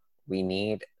 no, we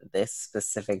need this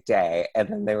specific day. And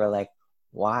then they were like,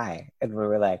 why? And we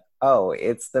were like, oh,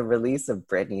 it's the release of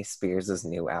Britney Spears'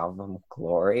 new album,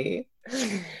 Glory.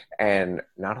 And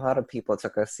not a lot of people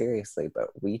took us seriously, but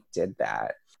we did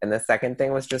that. And the second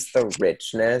thing was just the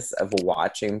richness of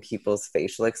watching people's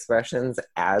facial expressions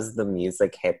as the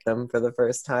music hit them for the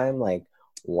first time. Like,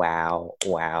 wow,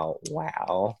 wow,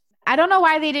 wow. I don't know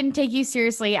why they didn't take you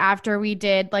seriously after we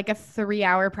did like a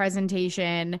 3-hour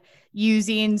presentation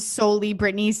using solely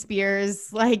Britney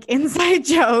Spears like inside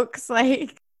jokes.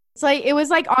 Like, it's like it was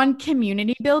like on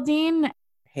community building.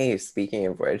 Hey, speaking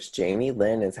of which, Jamie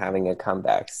Lynn is having a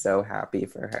comeback. So happy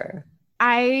for her.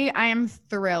 I am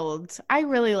thrilled. I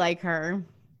really like her.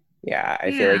 Yeah,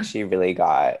 I feel like Yeah. she really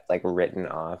got like written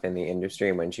off in the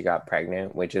industry when she got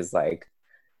pregnant, which is like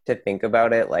to think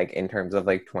about it like in terms of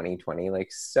like 2020,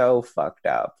 like so fucked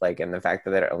up. Like, and the fact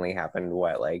that it only happened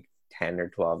what like 10 or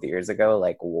 12 years ago,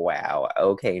 like wow,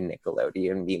 okay,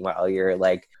 Nickelodeon. Meanwhile,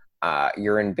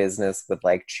 you're in business with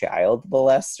like child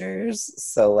molesters.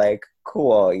 So like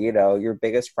cool, your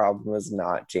biggest problem was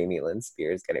not Jamie Lynn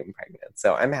Spears getting pregnant.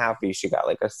 So I'm happy she got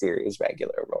like a series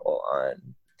regular role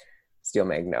on Steel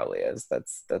Magnolias.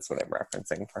 That's what I'm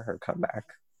referencing for her comeback,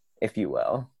 if you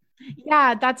will.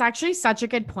 Yeah, that's actually such a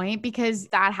good point because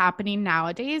that happening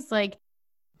nowadays, like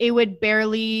it would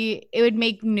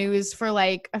make news for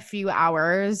like a few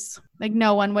hours. Like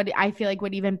no one would, I feel like,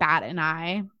 would even bat an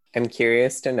eye. I'm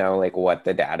curious to know like what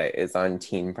the data is on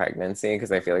teen pregnancy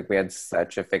because I feel like we had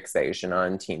such a fixation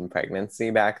on teen pregnancy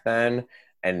back then,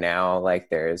 and now like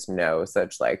there's no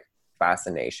such like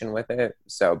fascination with it.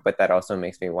 So, but that also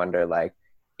makes me wonder like,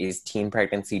 is teen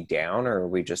pregnancy down or are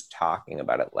we just talking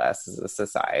about it less as a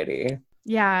society?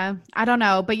 Yeah, I don't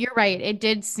know, but you're right. It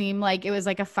did seem like it was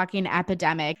like a fucking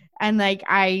epidemic. And like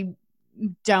I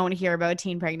don't hear about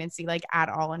teen pregnancy like at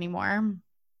all anymore.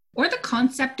 Or the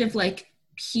concept of like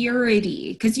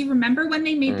purity. Because you remember when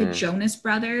they made the Mm. Jonas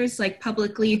Brothers like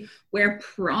publicly wear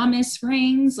promise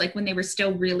rings, like when they were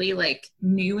still really like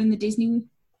new in the Disney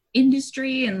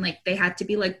industry and like they had to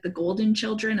be like the golden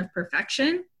children of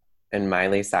perfection. And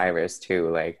Miley Cyrus too,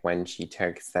 like when she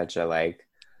took such a like,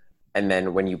 and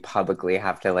then when you publicly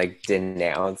have to like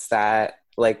denounce that,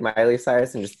 like Miley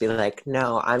Cyrus, and just be like,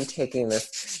 no, I'm taking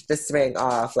this ring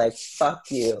off, like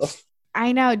fuck you.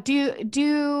 I know.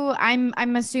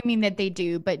 I'm assuming that they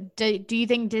do, but do you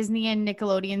think Disney and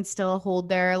Nickelodeon still hold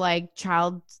their like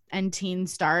child and teen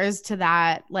stars to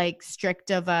that like strict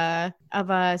of a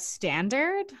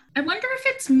standard? I wonder if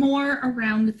it's more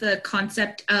around the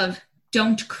concept of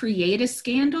don't create a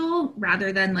scandal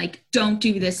rather than like don't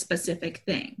do this specific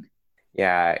thing.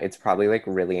 Yeah, it's probably like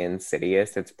really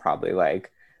insidious. It's probably like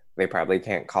they probably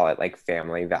can't call it like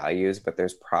family values, but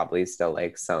there's probably still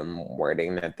like some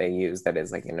wording that they use that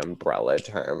is like an umbrella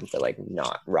term for like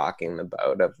not rocking the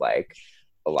boat of like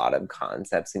a lot of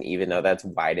concepts. And even though that's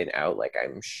widened out, like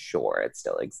I'm sure it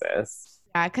still exists.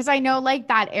 Yeah, because I know like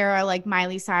that era, like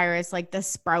Miley Cyrus, like the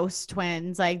Sprouse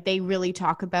twins, like they really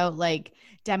talk about like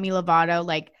Demi Lovato,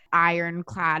 like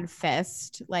ironclad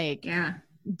fist, like Yeah.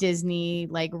 Disney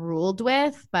like ruled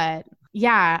with. But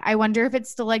yeah, I wonder if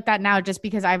it's still like that now just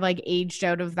because I've like aged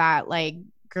out of that like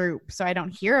group. So I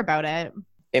don't hear about it.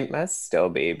 It must still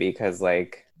be because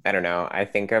like I don't know. I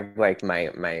think of like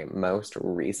my most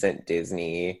recent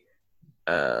Disney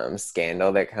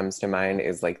scandal that comes to mind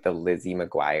is like the Lizzie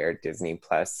McGuire Disney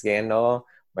Plus scandal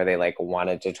where they like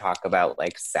wanted to talk about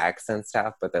like sex and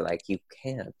stuff, but they're like, you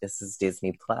can't. This is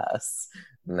Disney Plus.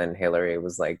 And then Hillary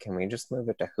was like, can we just move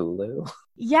it to Hulu?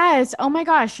 Yes. Oh my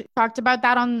gosh. Talked about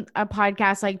that on a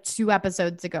podcast like 2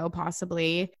 episodes ago,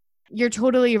 possibly. You're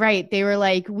totally right. They were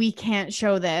like, we can't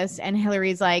show this. And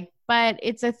Hillary's like, but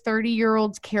it's a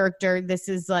 30-year-old's character. This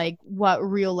is like what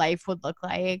real life would look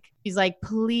like. He's like,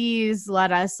 please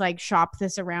let us like shop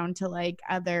this around to like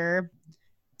other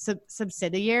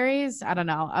subsidiaries. I don't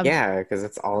know. Yeah, because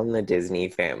it's all in the Disney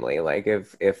family. Like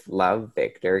if Love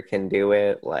Victor can do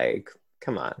it, like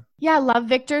come on. Yeah. Love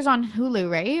Victor's on Hulu,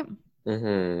 right?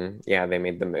 Yeah, they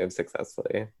made the move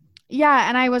successfully. Yeah.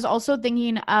 And I was also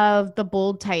thinking of The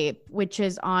Bold Type, which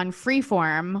is on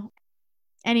Freeform.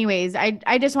 Anyways,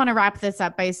 I just want to wrap this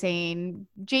up by saying,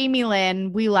 Jamie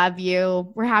Lynn, we love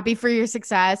you. We're happy for your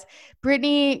success.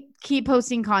 Brittany, keep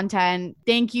posting content.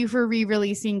 Thank you for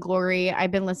re-releasing Glory. I've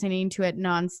been listening to it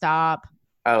nonstop.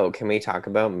 Oh, can we talk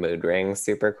about Mood Rings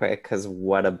super quick? Because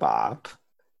what a bop.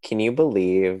 Can you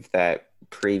believe that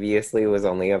previously was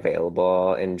only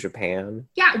available in Japan?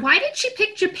 Yeah. Why did she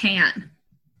pick Japan?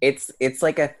 It's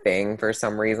like a thing for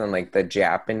some reason, like the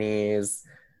Japanese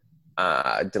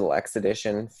deluxe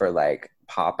edition for like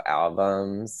pop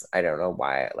albums. I don't know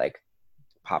why, like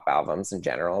pop albums in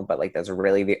general, but like that's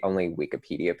really the only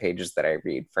Wikipedia pages that I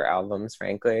read for albums,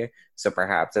 frankly. So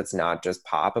perhaps it's not just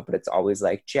pop, but it's always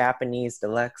like Japanese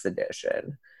deluxe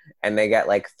edition. And they get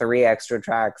like 3 extra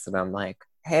tracks, and I'm like,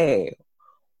 hey,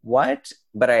 what?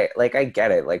 But I get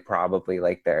it. Like probably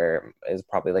like there is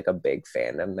probably like a big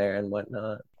fandom there and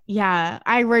whatnot. Yeah,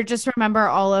 just remember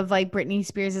all of like Britney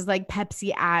Spears's like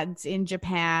Pepsi ads in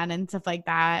Japan and stuff like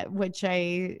that, which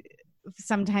I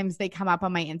sometimes they come up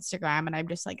on my Instagram and I'm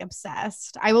just like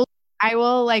obsessed. I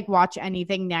will like watch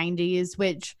anything 90s,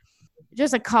 which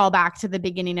just a callback to the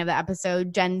beginning of the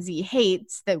episode, Gen Z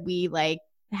hates that we like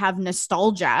have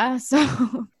nostalgia.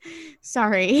 So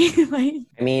sorry. Like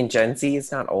I mean, Gen Z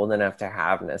is not old enough to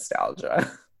have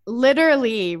nostalgia.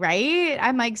 literally, right?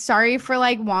 I'm like sorry for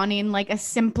like wanting like a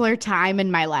simpler time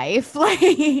in my life,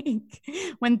 like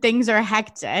when things are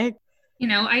hectic. You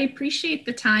know, I appreciate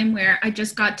the time where I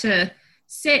just got to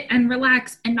sit and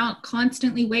relax and not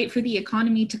constantly wait for the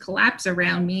economy to collapse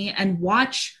around me and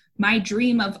watch my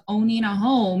dream of owning a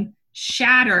home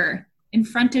shatter in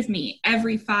front of me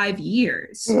every 5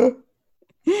 years.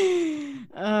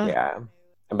 Yeah.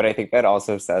 But I think that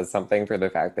also says something for the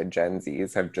fact that Gen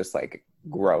Zs have just like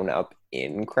grown up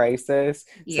in crisis,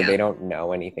 so they Yeah. don't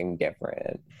know anything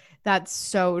different. That's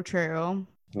so true.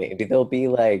 Maybe they'll be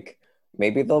like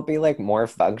more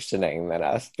functioning than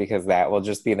us because that will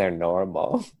just be their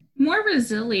normal. More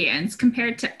resilience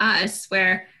compared to us,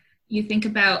 where you think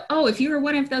about, oh, if you were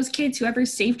one of those kids who ever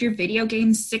saved your video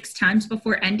games 6 times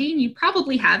before ending, you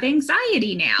probably have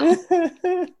anxiety now.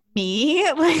 Me?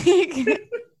 Like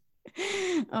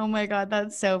oh my God,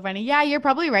 that's so funny. Yeah, you're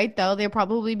probably right though. They'll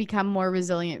probably become more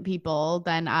resilient people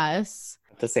than us.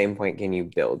 At the same point, can you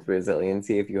build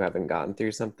resiliency if you haven't gone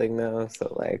through something though?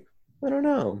 So like, I don't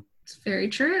know. It's very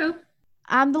true.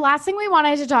 The last thing we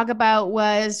wanted to talk about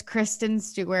was Kristen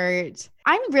Stewart.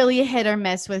 I'm really hit or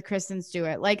miss with Kristen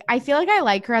Stewart. Like, I feel like I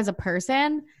like her as a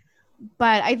person,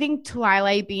 but I think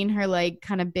Twilight being her like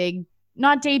kind of big,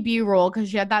 not debut role because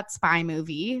she had that spy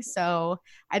movie. So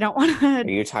I don't want Are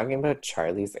to. you talking about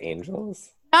Charlie's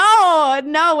Angels?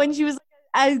 No, when she was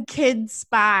like a kid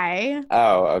spy.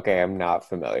 Oh, okay. I'm not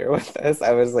familiar with this.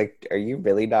 I was like, are you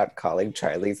really not calling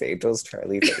Charlie's Angels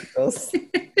Charlie's Angels?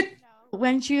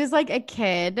 When she was like a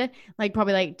kid, like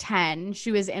probably like 10,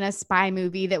 she was in a spy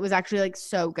movie that was actually like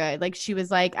so good. Like she was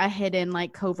like a hidden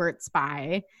like covert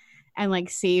spy and like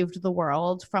saved the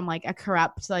world from like a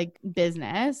corrupt like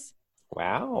business.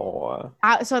 Wow.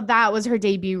 So that was her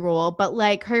debut role, but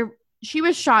like she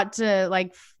was shot to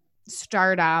like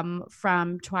stardom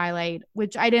from Twilight,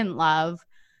 which I didn't love.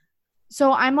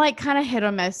 So I'm like kind of hit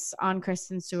or miss on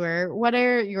Kristen Stewart. What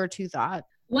are your two thoughts?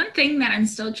 One thing that I'm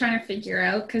still trying to figure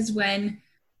out, because when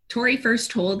Tori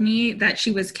first told me that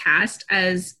she was cast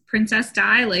as Princess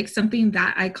Di, like something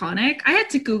that iconic, I had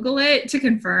to Google it to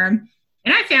confirm.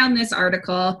 And I found this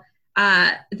article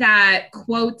that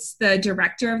quotes the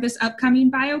director of this upcoming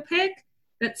biopic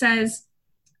that says,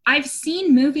 I've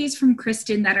seen movies from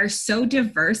Kristen that are so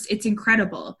diverse, it's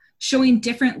incredible, showing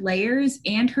different layers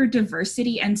and her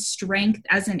diversity and strength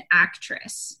as an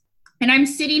actress. And I'm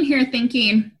sitting here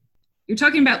thinking, you're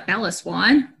talking about Bella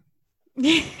Swan.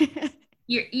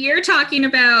 you're talking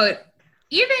about,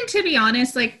 even to be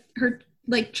honest, like her,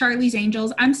 like Charlie's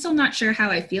Angels. I'm still not sure how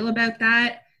I feel about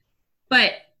that,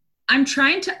 but I'm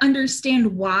trying to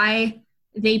understand why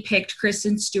they picked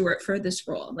Kristen Stewart for this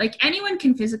role. Like anyone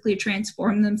can physically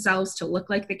transform themselves to look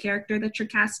like the character that you're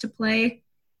cast to play,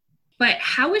 but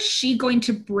how is she going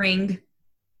to bring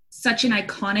such an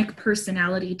iconic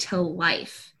personality to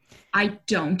life? I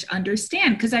don't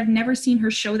understand, because I've never seen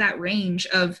her show that range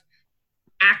of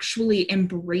actually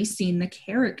embracing the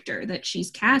character that she's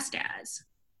cast as.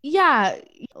 Yeah,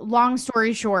 long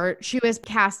story short, she was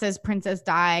cast as Princess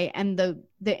Di and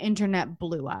the internet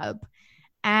blew up.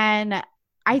 And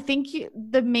I think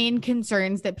the main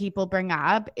concerns that people bring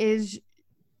up is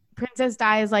Princess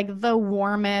Di is like the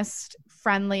warmest,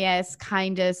 friendliest,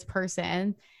 kindest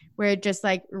person, where it just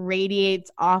like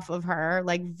radiates off of her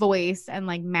like voice and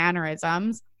like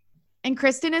mannerisms. And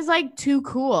Kristen is like too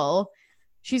cool.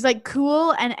 She's like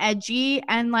cool and edgy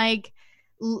and like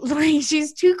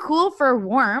she's too cool for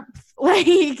warmth.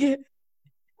 Like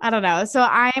I don't know. So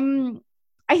I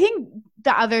think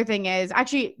the other thing is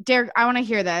actually, Derek, I want to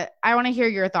hear that. I want to hear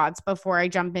your thoughts before I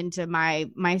jump into my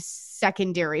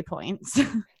secondary points.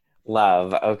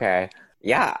 Love. Okay.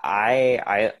 Yeah,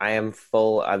 I am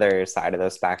full other side of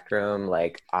the spectrum.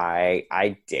 Like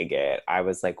I dig it. I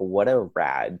was like, what a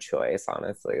rad choice,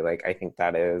 honestly. Like I think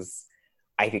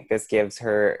this gives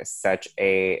her such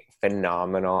a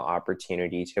phenomenal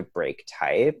opportunity to break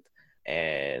type.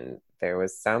 And there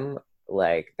was some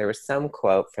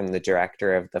quote from the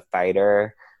director of The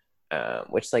Fighter,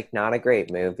 which like not a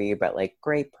great movie, but like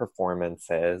great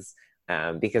performances.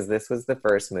 Because this was the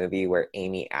first movie where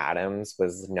Amy Adams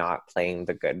was not playing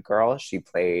the good girl. She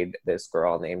played this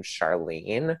girl named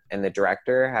Charlene. And the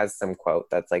director has some quote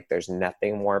that's like, there's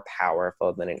nothing more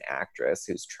powerful than an actress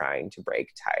who's trying to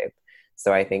break type.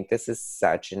 So I think this is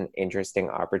such an interesting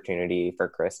opportunity for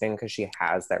Kristen because she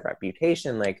has that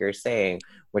reputation, like you're saying,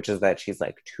 which is that she's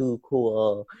like too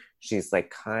cool. She's like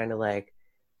kind of like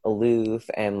aloof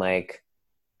and like,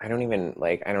 I don't even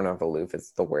like, I don't know if aloof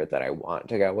is the word that I want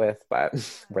to go with, but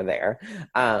we're there.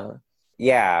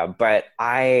 Yeah, but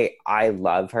I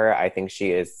love her. I think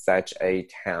she is such a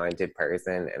talented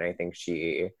person, and I think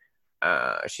she's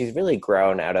really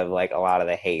grown out of like a lot of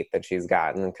the hate that she's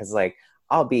gotten. Because like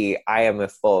I am a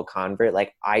full convert.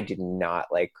 Like I did not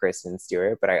like Kristen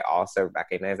Stewart, but I also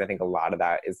recognize I think a lot of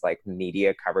that is like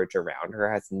media coverage around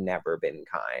her has never been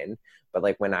kind. But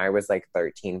like when I was like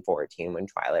 13, 14, when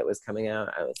Twilight was coming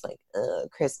out, I was like,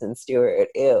 Kristen Stewart,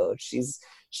 ew,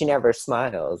 she never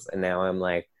smiles. And now I'm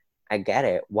like, I get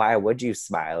it. Why would you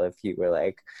smile if you were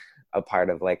like a part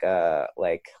of like a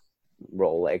like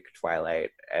role like Twilight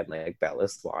and like Bella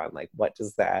Swan? Like what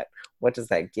does that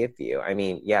give you? I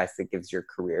mean, yes, it gives your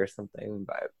career something,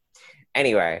 but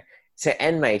anyway, to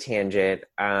end my tangent,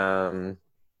 yeah,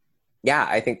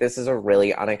 I think this is a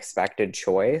really unexpected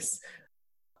choice.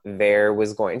 There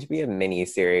was going to be a mini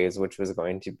series, which was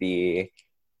going to be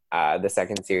the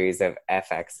second series of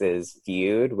FX's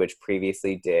Feud, which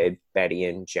previously did Betty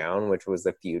and Joan, which was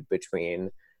a feud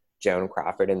between Joan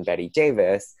Crawford and Betty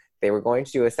Davis. They were going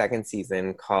to do a second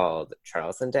season called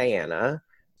Charles and Diana.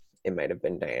 It might have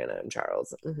been Diana and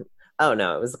Charles. Oh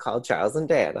no, it was called Charles and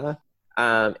Diana.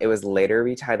 It was later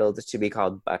retitled to be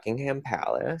called Buckingham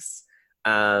Palace.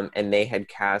 And they had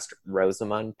cast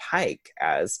Rosamund Pike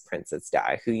as Princess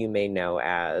Di, who you may know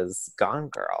as Gone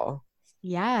Girl.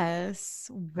 Yes.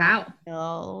 Wow.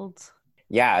 Wild.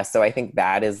 Yeah, so I think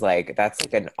that's like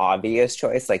an obvious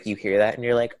choice. Like you hear that and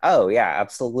you're like, oh yeah,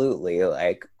 absolutely,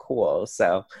 like cool.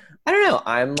 So I don't know.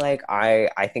 I'm like,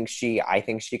 I think she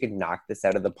could knock this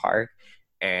out of the park.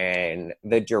 And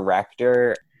the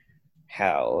director,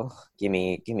 hell, give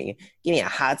me a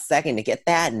hot second to get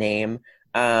that name.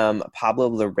 Pablo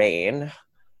Larraín.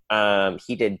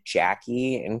 He did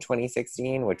Jackie in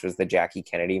 2016, which was the Jackie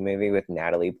Kennedy movie with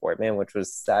Natalie Portman, which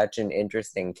was such an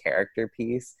interesting character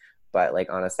piece, but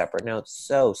like on a separate note,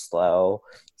 so slow,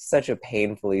 such a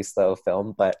painfully slow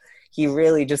film. But he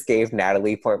really just gave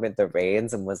Natalie Portman the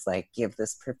reins and was like, give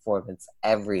this performance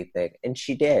everything. And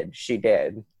she did. She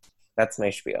did. That's my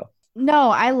spiel. No,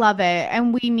 I love it.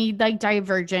 And we need like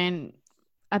divergent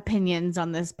opinions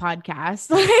on this podcast.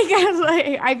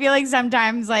 I feel like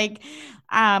sometimes like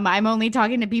I'm only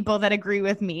talking to people that agree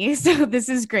with me. So this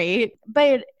is great.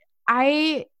 But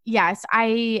yes,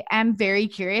 I am very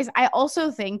curious. I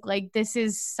also think like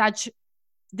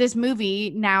this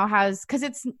movie now has,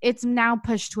 because it's now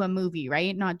pushed to a movie,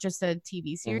 right? Not just a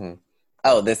TV series. Mm-hmm.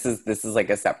 Oh, this is like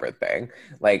a separate thing.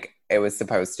 Like it was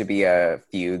supposed to be a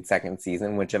Feud second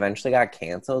season, which eventually got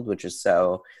canceled, which is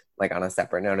so like on a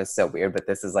separate note is so weird. But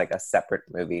this is like a separate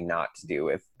movie, not to do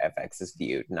with FX's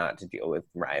Feud, not to deal with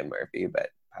Ryan Murphy, but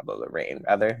Pablo Larraín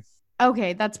rather.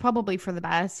 Okay, that's probably for the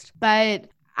best. But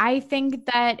I think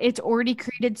that it's already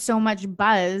created so much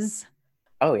buzz.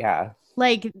 Oh yeah.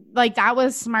 Like that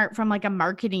was smart from like a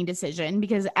marketing decision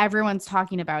because everyone's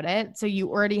talking about it. So you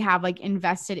already have like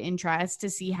invested interest to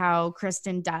see how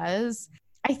Kristen does.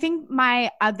 I think my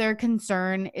other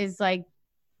concern is like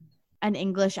an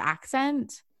English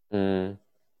accent.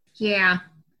 Yeah,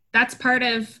 that's part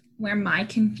of where my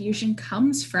confusion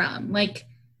comes from. Like,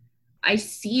 I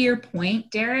see your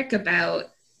point, Derek, about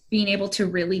being able to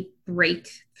really break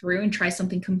through and try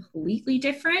something completely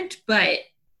different, but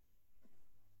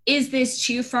is this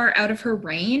too far out of her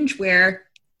range where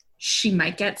she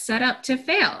might get set up to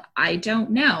fail? I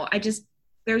don't know.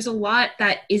 There's a lot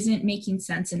that isn't making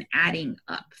sense and adding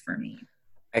up for me.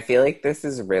 I feel like this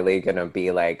is really gonna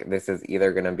be like, this is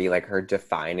either gonna be like her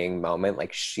defining moment,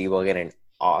 like she will get an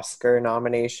Oscar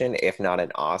nomination, if not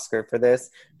an Oscar for this,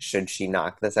 should she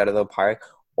knock this out of the park,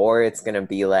 or it's gonna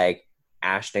be like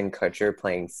Ashton Kutcher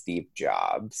playing Steve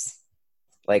Jobs.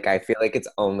 Like, I feel like it's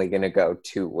only gonna go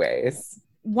two ways.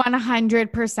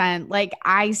 100%. Like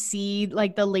I see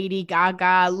like the Lady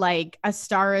Gaga, like A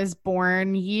Star is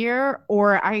Born year,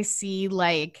 or I see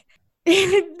like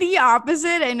the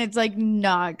opposite and it's like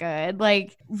not good,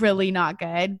 like really not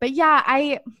good. But yeah,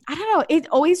 I don't know. It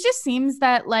always just seems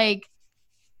that like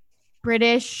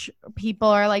British people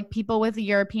are like people with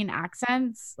European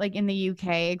accents, like in the UK,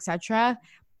 etc.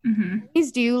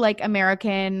 Always do like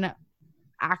American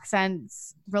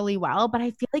accents really well, but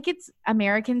I feel like it's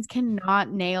Americans cannot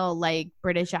nail like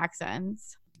British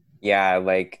accents. Yeah,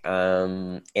 like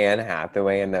Anne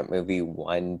Hathaway in that movie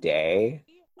One Day.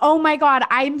 Oh my God,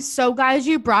 I'm so glad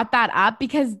you brought that up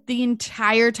because the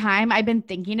entire time I've been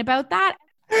thinking about that.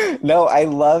 No, I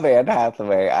love Anne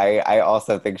Hathaway. I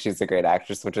also think she's a great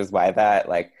actress, which is why that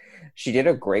like she did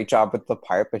a great job with the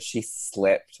part, but she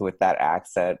slipped with that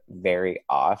accent very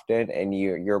often. And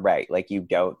you're right, like you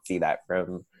don't see that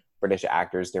from British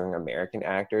actors doing American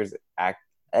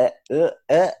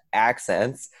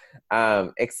accents.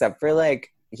 Except for like,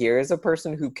 here's a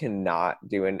person who cannot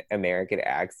do an American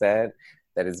accent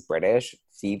that is British.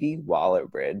 Phoebe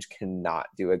Waller-Bridge cannot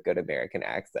do a good American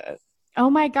accent. Oh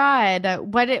my God.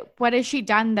 What has she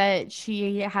done that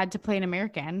she had to play an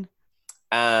American?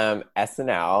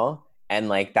 SNL, and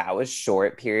like that was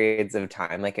short periods of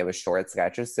time, like it was short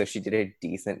sketches, so she did a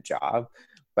decent job.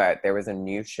 But there was a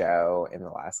new show in the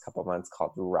last couple months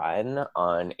called Run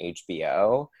on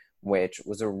HBO, which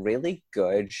was a really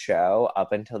good show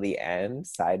up until the end.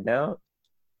 Side note,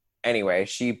 anyway,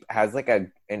 she has like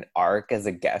an arc as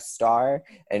a guest star,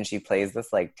 and she plays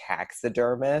this like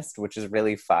taxidermist, which is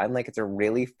really fun. Like it's a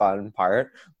really fun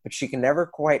part, but she can never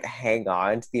quite hang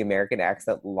on to the American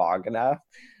accent long enough.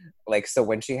 Like so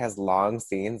when she has long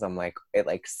scenes, I'm like it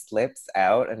like slips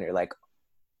out and you're like,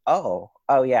 oh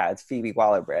yeah, it's Phoebe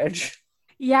Waller-Bridge.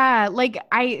 Yeah, like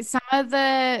some of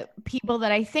the people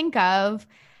that I think of,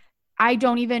 I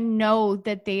don't even know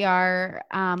that they are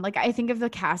like I think of the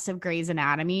cast of Grey's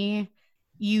Anatomy.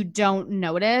 You don't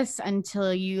notice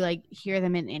until you like hear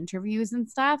them in interviews and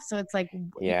stuff. So it's like,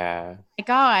 Yeah. my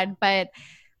God, but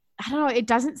I don't know. It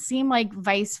doesn't seem like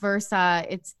vice versa.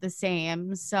 It's the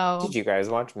same. So Did you guys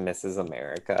watch Mrs.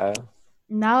 America?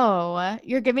 no,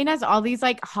 you're giving us all these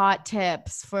like hot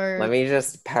tips Let for. me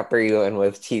just pepper you in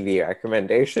with TV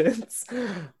recommendations.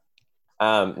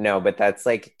 No, but that's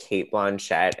like Kate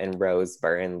Blanchett and Rose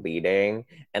Byrne leading,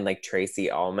 and like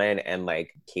Tracy Ullman, and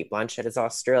like Kate Blanchett is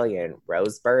Australian,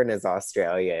 Rose Byrne is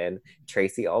Australian,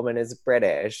 Tracy Ullman is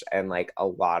British, and like a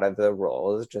lot of the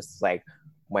roles just like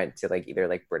went to like either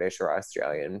like British or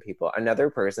Australian people. Another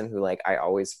person who like I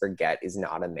always forget is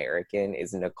not American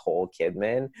is Nicole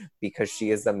Kidman, because she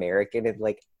is American in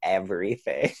like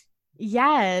everything.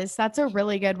 Yes, that's a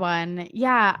really good one.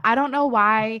 Yeah, I don't know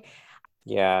why.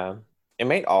 Yeah. It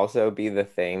might also be the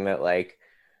thing that like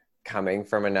coming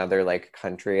from another like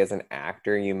country as an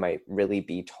actor, you might really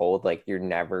be told like you're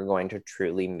never going to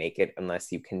truly make it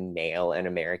unless you can nail an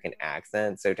American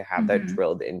accent. So to have that Mhm.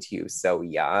 drilled into you so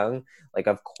young, like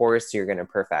of course you're going to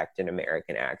perfect an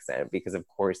American accent because of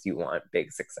course you want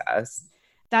big success.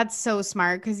 That's so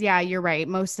smart because yeah, you're right.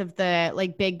 Most of the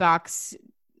like big box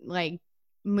like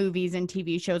movies and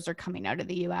TV shows are coming out of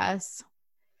the US.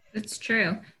 That's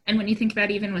true. And when you think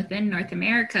about even within North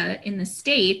America, in the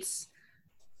States,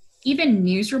 even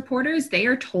news reporters, they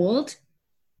are told,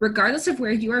 regardless of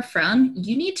where you are from,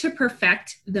 you need to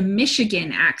perfect the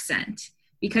Michigan accent.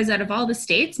 Because out of all the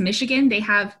states, Michigan, they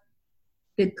have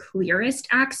the clearest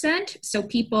accent. So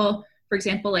people, for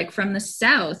example, like from the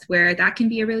South, where that can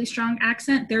be a really strong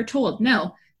accent, they're told,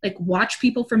 no, like watch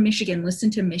people from Michigan, listen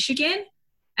to Michigan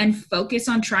and focus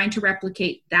on trying to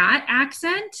replicate that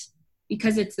accent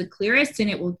because it's the clearest and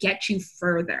it will get you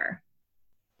further.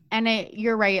 And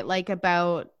you're right, like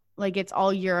about like it's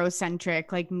all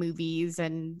Eurocentric, like movies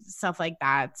and stuff like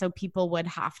that. So people would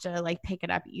have to like pick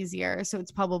it up easier. So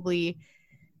it's probably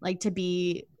like to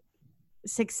be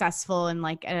successful in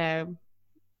like the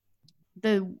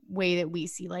way that we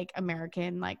see like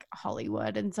American like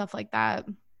Hollywood and stuff like that.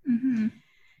 Mm-hmm.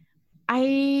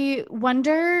 I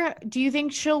wonder, do you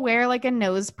think she'll wear like a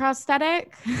nose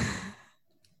prosthetic?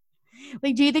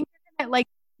 Like, do you think they're gonna, like,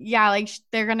 yeah, like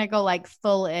they're gonna go like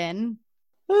full in?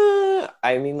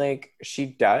 I mean, like, she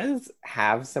does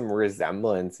have some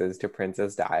resemblances to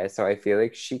Princess Di, so I feel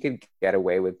like she could get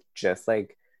away with just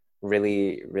like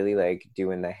really, really like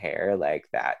doing the hair, like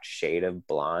that shade of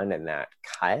blonde and that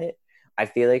cut. I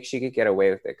feel like she could get away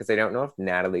with it because I don't know if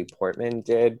Natalie Portman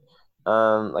did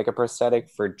like a prosthetic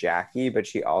for Jackie, but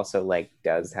she also like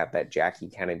does have that Jackie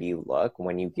Kennedy look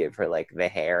when you give her like the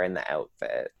hair and the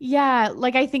outfit. Yeah,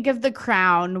 like I think of The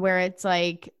Crown, where it's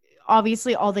like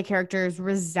obviously all the characters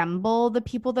resemble the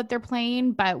people that they're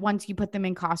playing, but once you put them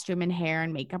in costume and hair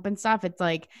and makeup and stuff, it's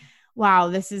like, wow,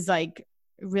 this is like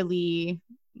really,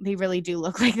 they really do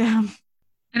look like them.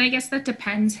 And I guess that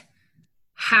depends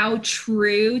how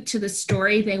true to the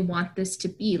story they want this to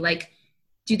be. Like,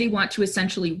 do they want to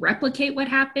essentially replicate what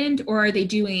happened, or are they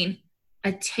doing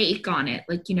a take on it,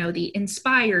 like, you know, the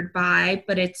inspired by,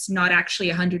 but it's not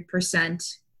actually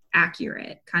 100%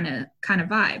 accurate kind of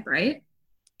vibe, right?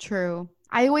 True.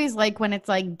 I always like when it's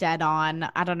like dead on.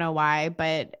 I don't know why,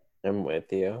 but I'm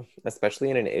with you, especially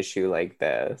in an issue like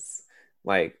this,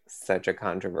 like such a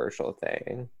controversial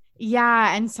thing.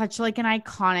 yeah, and such like an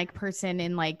iconic person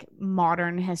in like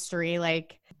modern history,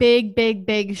 like big, big,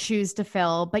 big shoes to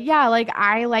fill. But yeah, like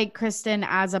I like Kristen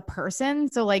as a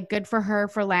person. So like good for her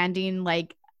for landing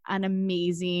like an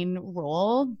amazing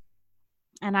role.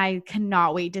 And I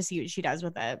cannot wait to see what she does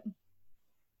with it.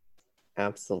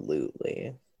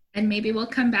 Absolutely. And maybe we'll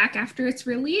come back after it's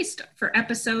released for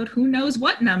episode who knows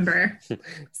what number.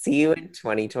 See you in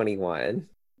 2021.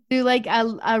 Do like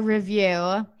a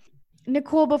review.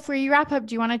 Nicole, before you wrap up,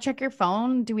 do you want to check your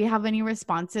phone? Do we have any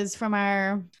responses from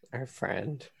our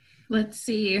friend? Let's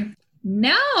see.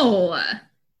 No.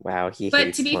 Wow,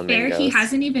 but to be fair, he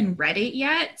hasn't even read it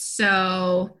yet.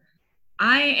 So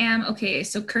I am okay.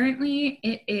 So currently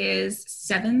it is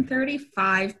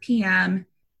 7:35 p.m.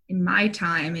 in my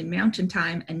time, in Mountain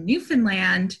Time, and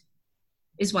Newfoundland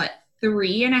is what,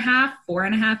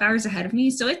 4.5 hours ahead of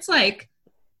me. So it's like,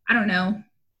 I don't know,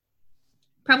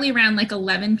 probably around like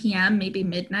 11 p.m., maybe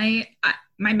midnight.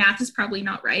 My math is probably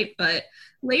not right, but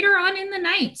later on in the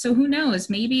night. So who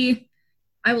knows? Maybe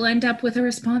I will end up with a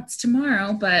response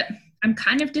tomorrow, but I'm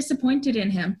kind of disappointed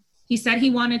in him. He said he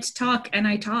wanted to talk, and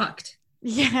I talked.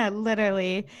 Yeah,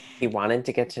 literally. He wanted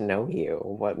to get to know you.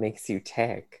 What makes you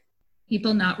tick?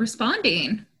 People not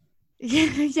responding.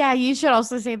 Yeah, you should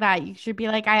also say that. You should be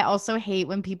like, I also hate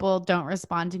when people don't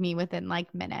respond to me within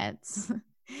like minutes.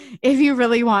 If you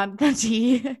really want the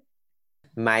tea.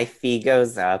 My fee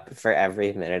goes up for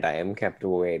every minute I am kept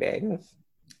waiting.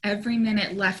 Every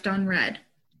minute left on red.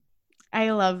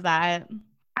 I love that.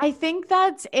 I think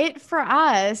that's it for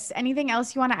us. Anything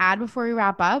else you want to add before we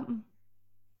wrap up?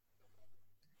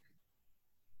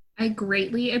 I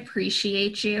greatly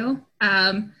appreciate you.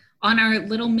 On our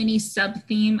little mini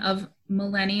sub-theme of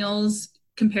millennials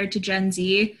compared to Gen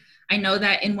Z, I know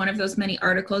that in one of those many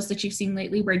articles that you've seen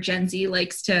lately where Gen Z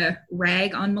likes to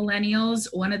rag on millennials,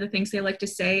 one of the things they like to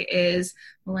say is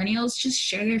millennials just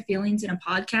share their feelings in a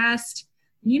podcast.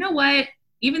 And you know what?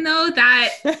 Even though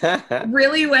that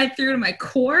really went through to my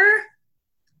core,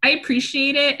 I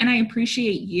appreciate it, and I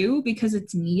appreciate you because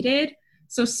it's needed.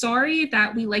 So sorry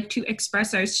that we like to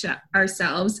express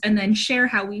ourselves and then share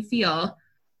how we feel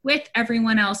with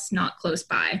everyone else not close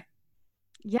by.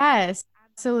 Yes,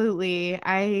 absolutely.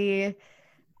 I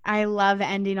love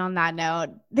ending on that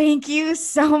note. Thank you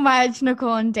so much,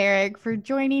 Nicole and Derek, for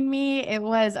joining me. It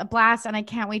was a blast, and I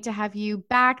can't wait to have you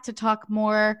back to talk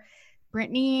more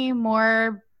Brittany,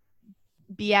 more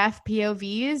BF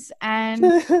POVs, and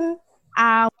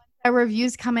the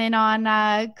reviews come in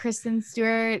on Kristen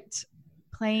Stewart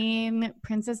playing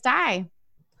Princess Di.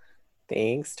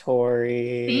 Thanks,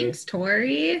 Tori.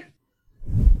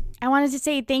 I wanted to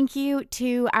say thank you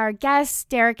to our guests,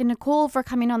 Derek and Nicole, for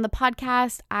coming on the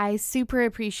podcast. I super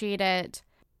appreciate it.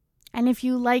 And if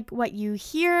you like what you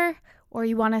hear or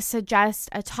you want to suggest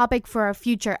a topic for a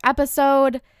future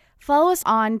episode, follow us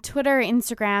on Twitter,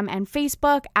 Instagram, and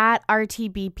Facebook at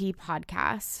RTBP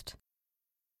Podcast.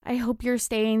 I hope you're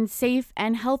staying safe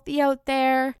and healthy out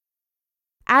there.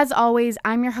 As always,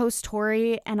 I'm your host,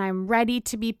 Tori, and I'm ready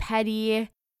to be petty.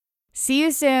 See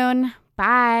you soon.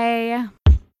 Bye.